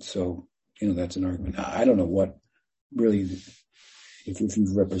 So, that's an argument. I don't know what really, if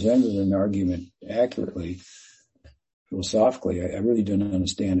you've represented an argument accurately, philosophically, I really don't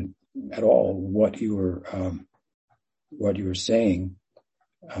understand at all what you were saying.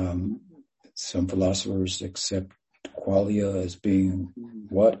 Some philosophers accept qualia as being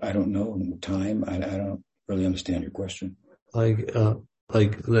what? I don't know. Time. I don't really understand your question.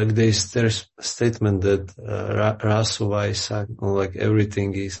 There's a statement that rasa vaisa, like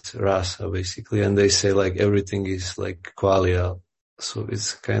everything is rasa basically, and they say like everything is like qualia. So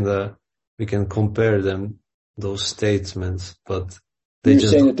it's kind of, we can compare those statements, but you're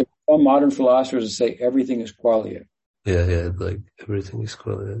saying that there are some modern philosophers that say everything is qualia. Yeah, like everything is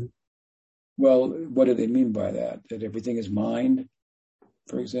qualia. Well, what do they mean by that? That everything is mind,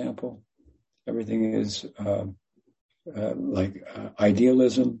 for example? Everything is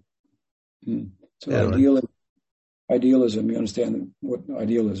idealism. So idealism, you understand what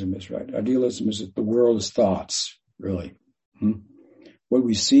idealism is, right? Idealism is that the world is thoughts, really. What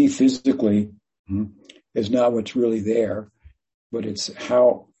we see physically is not what's really there, but it's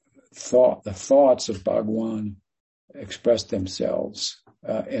how the thoughts of Bhagwan express themselves.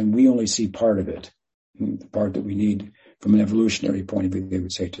 And we only see part of it, the part that we need from an evolutionary point of view, they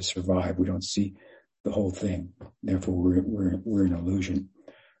would say, to survive. We don't see the whole thing. Therefore, we're an illusion.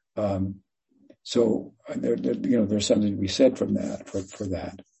 So there's something to be said from that, for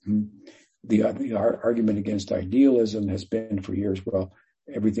that. The argument against idealism has been for years,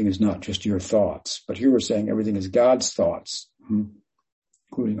 everything is not just your thoughts. But here we're saying everything is God's thoughts,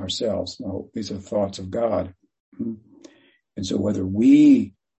 including ourselves. No, these are thoughts of God. And so whether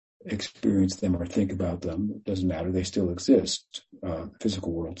we experience them or think about them, it doesn't matter. They still exist. The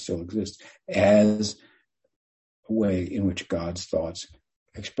physical world still exists as a way in which God's thoughts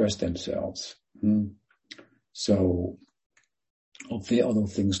express themselves. So although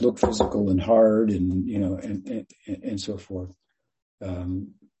things look physical and hard and so forth,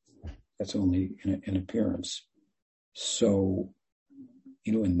 that's only an appearance. So,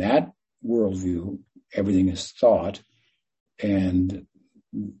 in that worldview, everything is thought, and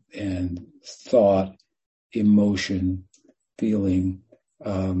thought, emotion, feeling,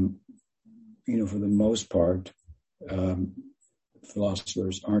 for the most part,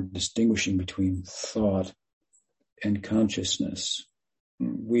 philosophers aren't distinguishing between thought and consciousness.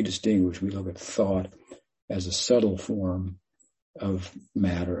 We look at thought as a subtle form of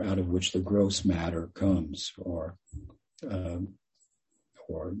matter out of which the gross matter comes, or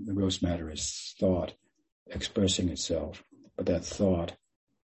the gross matter is thought expressing itself. But that thought,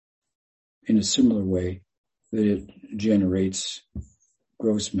 in a similar way that it generates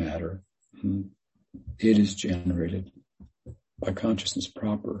gross matter, it is generated by consciousness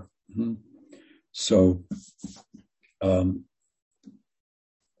proper. So,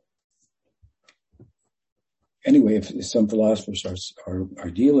 anyway, if some philosophers are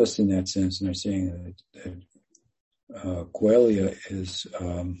idealists in that sense, and are saying that qualia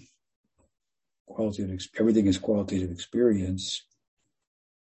everything is qualitative experience.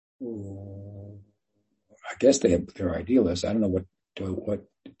 I guess they're idealists. I don't know what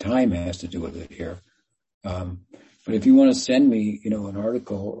time has to do with it here. But if you want to send me, an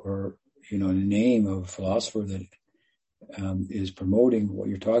article or, the name of a philosopher that is promoting what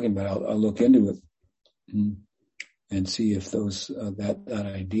you're talking about, I'll look into it and see if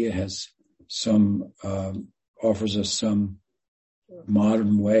that idea has offers us some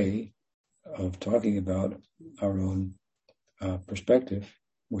modern way of talking about our own perspective,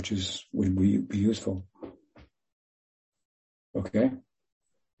 which would be useful. Okay.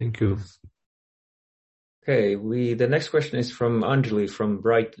 Thank you. Okay, the next question is from Anjali from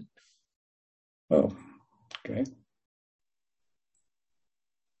Brighton. Oh, okay.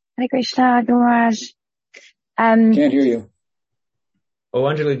 Hare Krishna, Gauraj. Can't hear you. Oh,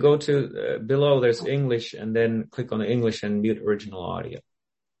 Anjali, go to below. There's English, and then click on the English and mute original audio.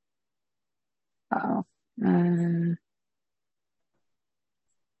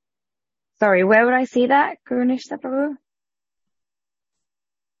 Sorry, where would I see that, Gurunishta Prabhu?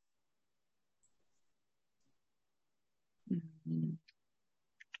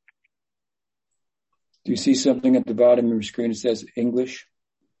 Do you see something at the bottom of your screen that says English?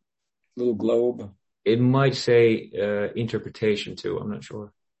 Little globe. It might say interpretation too. I'm not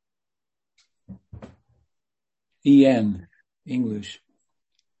sure. EN, English.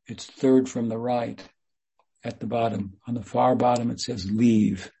 It's third from the right at the bottom. On the far bottom, it says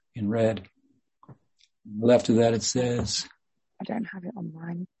leave in red. Left of that, it says. I don't have it on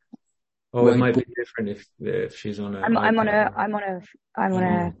mine. Oh, it might be different if she's on a. I'm on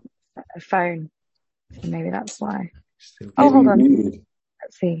a phone. So maybe that's why. Hold on. Muted.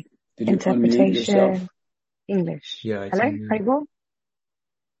 Let's see. Did you unmute yourself? English. Yeah. Hello, Haribol.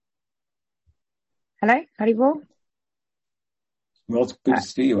 Hello, Haribol. Well, it's good to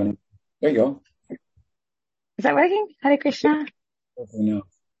see you. There you go. Is that working? Hare Krishna. No.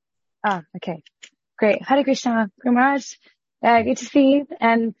 Okay. Great. Hare Krishna, Maharaj. Good to see you.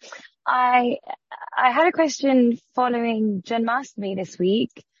 And I had a question following Janmashtami this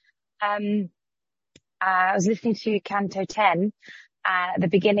week. I was listening to Canto 10, the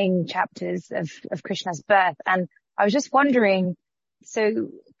beginning chapters of Krishna's birth. And I was just wondering, so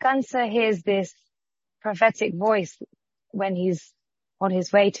Kamsa hears this prophetic voice when he's on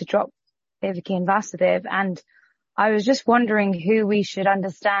his way to drop Devaki and Vasudeva. And I was just wondering who we should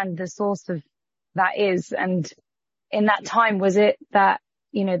understand the source of that is. And in that time, was it that,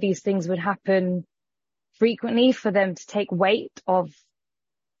 these things would happen frequently for them to take weight of,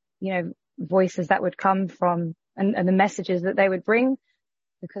 voices that would come from and the messages that they would bring?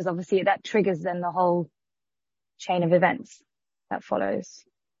 Because obviously that triggers then the whole chain of events that follows.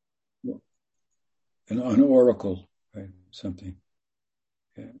 An oracle, right? Something.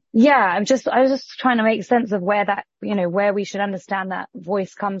 Yeah, I was just trying to make sense of where that, where we should understand that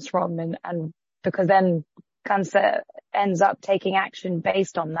voice comes from and because then Kamsa ends up taking action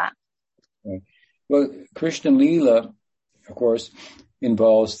based on that. Right. Well, Krishna Lila, of course,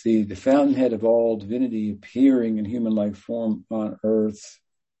 involves the fountainhead of all divinity appearing in human-like form on earth,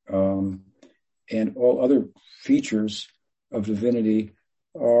 and all other features of divinity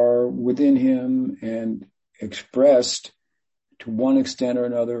are within him and expressed to one extent or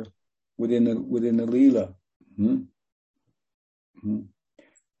another within the Lila.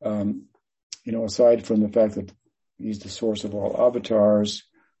 Aside from the fact that he's the source of all avatars,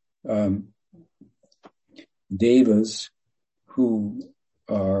 devas, who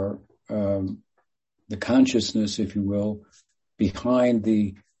are the consciousness, if you will, behind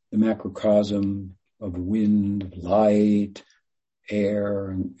the macrocosm of wind, light, air,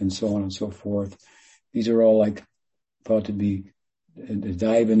 and so on and so forth. These are all thought to be the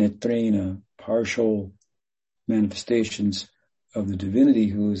daivanetrena, partial manifestations of the divinity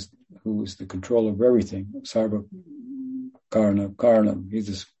who is the controller of everything. Sarva karna karanam. He's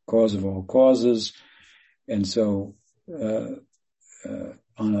the cause of all causes. And so, on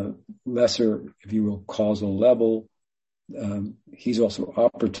a lesser, if you will, causal level, he's also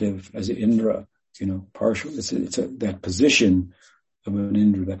operative as an Indra, partial. It's that position of an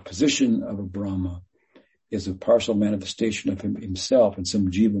Indra, that position of a Brahma is a partial manifestation of himself, and some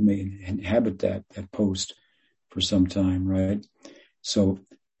jiva may inhabit that post for some time, right? So,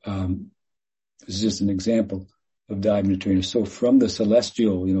 this is just an example of Daivanetrena. So from the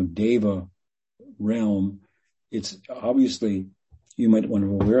celestial, Deva realm, it's obviously, you might wonder,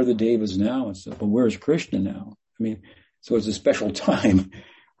 well, where are the Devas now? And so, well, where is Krishna now? So it's a special time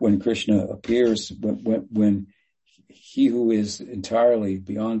when Krishna appears, when he who is entirely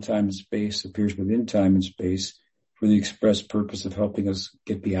beyond time and space appears within time and space for the express purpose of helping us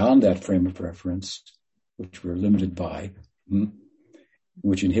get beyond that frame of reference, which we're limited by,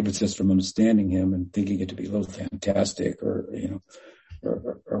 which inhibits us from understanding him and thinking it to be a little fantastic or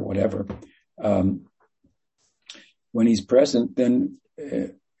whatever. When he's present, then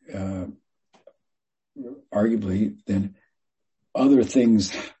arguably, then other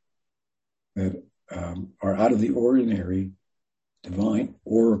things that are out of the ordinary, divine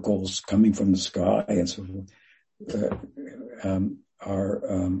oracles coming from the sky and so forth,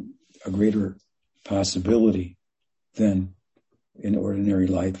 are a greater possibility than in ordinary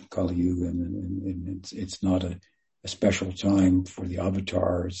life, Kali Yuga, and it's not a special time for the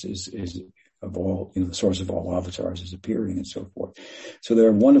avatars is of all, the source of all avatars is appearing and so forth. So there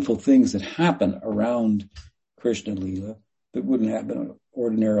are wonderful things that happen around Krishna Lila that wouldn't happen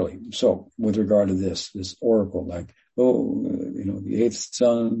ordinarily. So with regard to this oracle, like, the eighth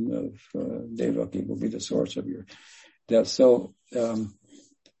son of Devaki will be the source of your death. So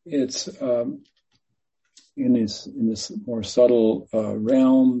it's in this more subtle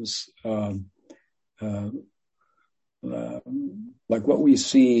realms, like what we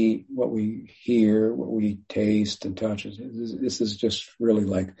see, what we hear, what we taste and touch. This is just really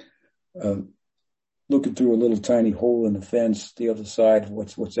like looking through a little tiny hole in the fence, the other side of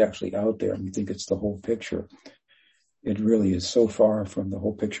what's actually out there, and we think it's the whole picture. It really is so far from the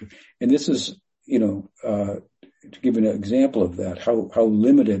whole picture. And this is, to give an example of that, how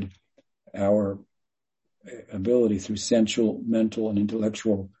limited our ability through sensual, mental, and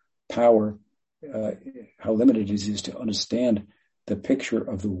intellectual power, how limited it is to understand the picture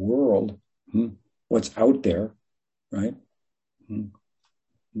of the world, what's out there, right?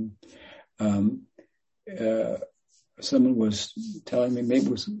 Someone was telling me, maybe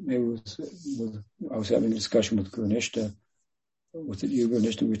I was having a discussion with Krishna. Was it you,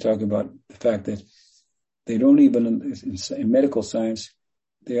 Krishna? We were talking about the fact that they don't even, in medical science,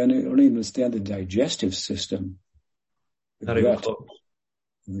 they don't even understand the digestive system. Not even close.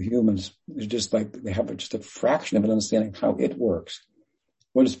 The humans, it's just like they have just a fraction of an understanding how it works.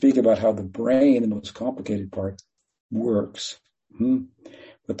 Want to speak about how the brain, the most complicated part, works.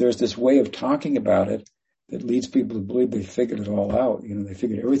 But there's this way of talking about it that leads people to believe they figured it all out. They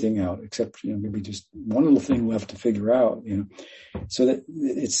figured everything out except, maybe just one little thing left to figure out, So that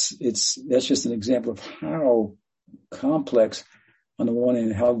that's just an example of how complex on the one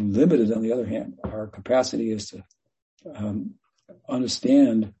hand, how limited on the other hand, our capacity is to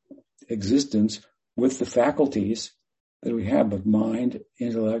understand existence with the faculties that we have of mind,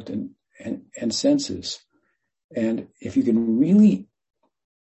 intellect, and senses. And if you can really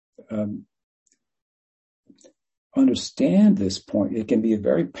understand this point, it can be a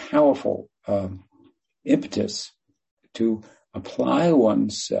very powerful impetus to apply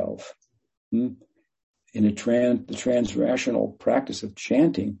oneself in the transrational practice of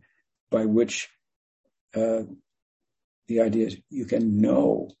chanting, by which the idea is you can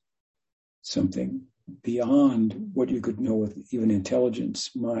know something beyond what you could know with even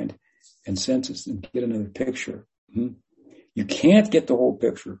intelligence, mind, and senses, and get another picture. You can't get the whole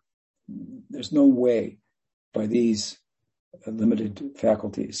picture. There's no way by these limited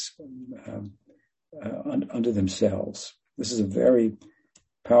faculties unto themselves. This is a very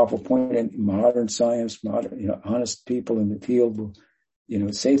powerful point. And modern science, honest people in the field will,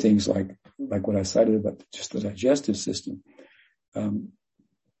 say things like what I cited about just the digestive system.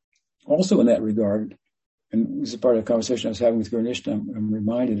 Also in that regard, and this is part of the conversation I was having with Krishna, I'm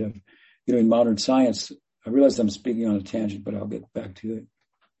reminded of, in modern science, I realize I'm speaking on a tangent, but I'll get back to it,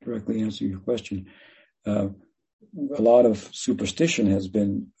 directly answer your question. A lot of superstition has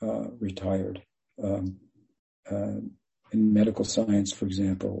been retired. In medical science, for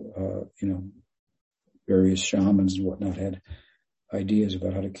example, various shamans and whatnot had ideas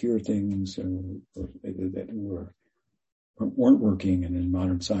about how to cure things that weren't working, and in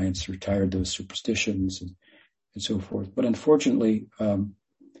modern science retired those superstitions and so forth. But unfortunately,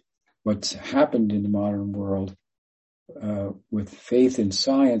 what's happened in the modern world with faith in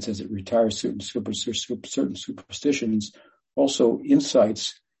science, as it retires certain superstitions, also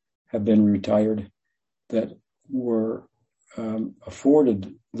insights have been retired that were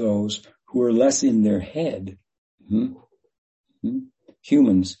afforded those who are less in their head.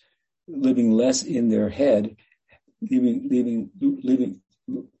 Humans living less in their head, living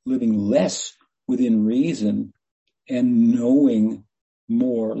less within reason, and knowing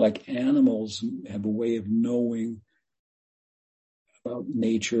more, like animals have a way of knowing about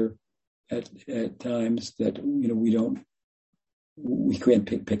nature at times that we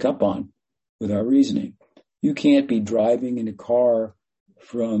can't pick up on with our reasoning. You can't be driving in a car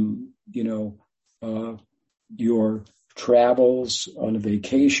from your travels on a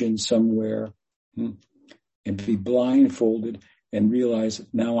vacation somewhere and be blindfolded and realize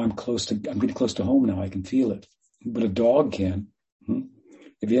now I'm getting close to home now. I can feel it. But a dog can.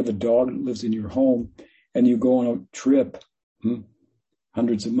 If you have a dog that lives in your home and you go on a trip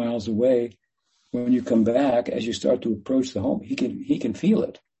hundreds of miles away, when you come back, as you start to approach the home, he can feel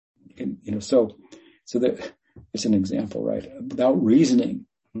it. So that it's an example, right? Without reasoning,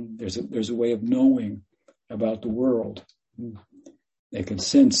 there's a way of knowing about the world. They can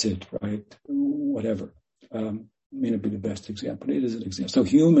sense it, right? Whatever. May not be the best example, but it is an example. So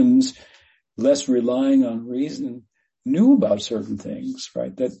humans, less relying on reason, knew about certain things,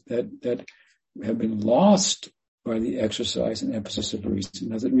 right? That have been lost by the exercise and emphasis of reason.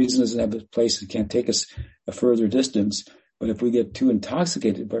 Now that reason doesn't have a place, it can't take us a further distance. But if we get too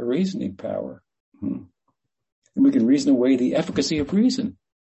intoxicated by reasoning power, then we can reason away the efficacy of reason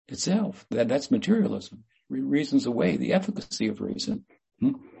itself. That's materialism. Reasons away the efficacy of reason.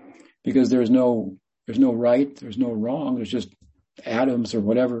 Because there's no right, there's no wrong, there's just atoms or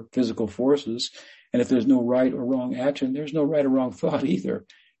whatever, physical forces. And if there's no right or wrong action, there's no right or wrong thought either.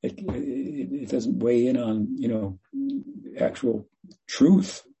 It doesn't weigh in on, actual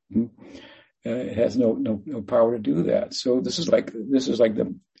truth. It has no power to do that. So this is like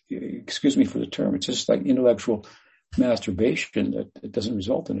excuse me for the term, it's just like intellectual masturbation that doesn't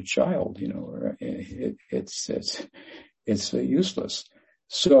result in a child, or it's useless.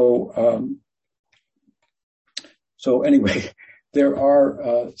 So anyway, there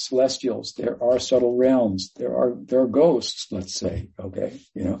are celestials, there are subtle realms, there are ghosts, let's say, okay,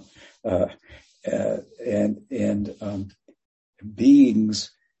 and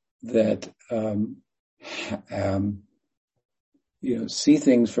beings that see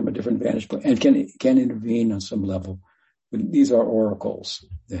things from a different vantage point and can intervene on some level. But these are oracles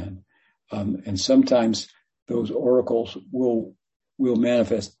then, and sometimes those oracles will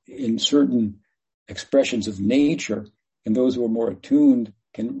manifest in certain expressions of nature, and those who are more attuned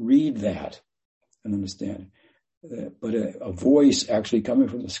can read that and understand it. But a voice actually coming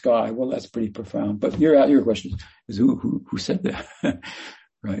from the sky, well, that's pretty profound. But your question is who said that,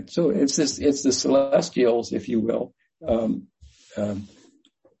 right? So it's the celestials, if you will,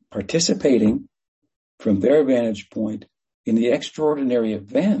 participating from their vantage point in the extraordinary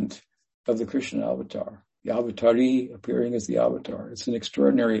event of the Krishna avatar. The avatari appearing as the avatar. It's an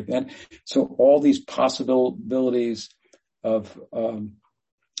extraordinary event. So all these possibilities of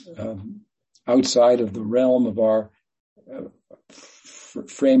outside of the realm of our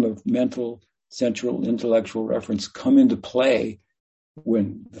frame of mental, central, intellectual reference come into play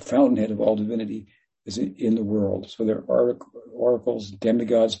when the fountainhead of all divinity is in the world. So there are oracles,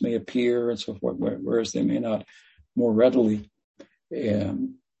 demigods may appear and so forth, whereas they may not more readily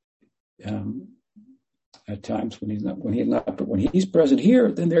at times when he's not, but when he's present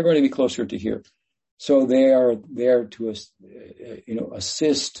here, then they're going to be closer to here. So they are there to,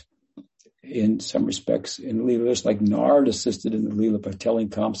 assist in some respects in the Lila, just like Nard assisted in the Lila by telling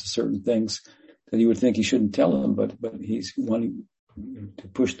Kamsa certain things that you would think he shouldn't tell him, but he's wanting to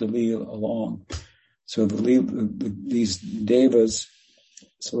push the Lila along. So these devas,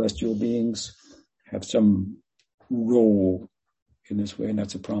 celestial beings, have some role in this way, and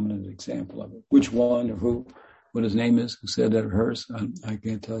that's a prominent example of it. Which one or who, what his name is, who said that or hers, I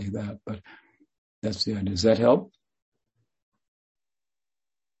can't tell you that, but that's the idea. Does that help?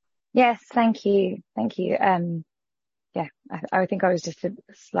 Yes, thank you. Thank you. I think I was just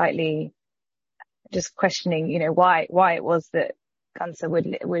slightly just questioning, why it was that Kamsa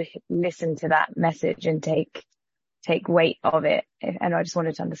would listen to that message and take weight of it. And I just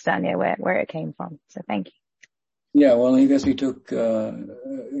wanted to understand, where it came from. So thank you. Yeah, well, I guess he took,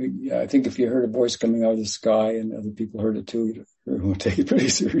 I think if you heard a voice coming out of the sky and other people heard it too, you would take it pretty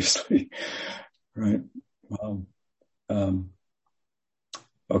seriously. Right. Wow.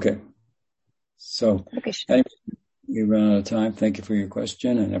 Okay. So anyway, we ran out of time. Thank you for your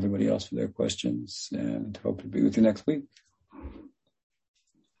question and everybody else for their questions, and hope to be with you next week.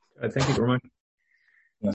 Thank you very much.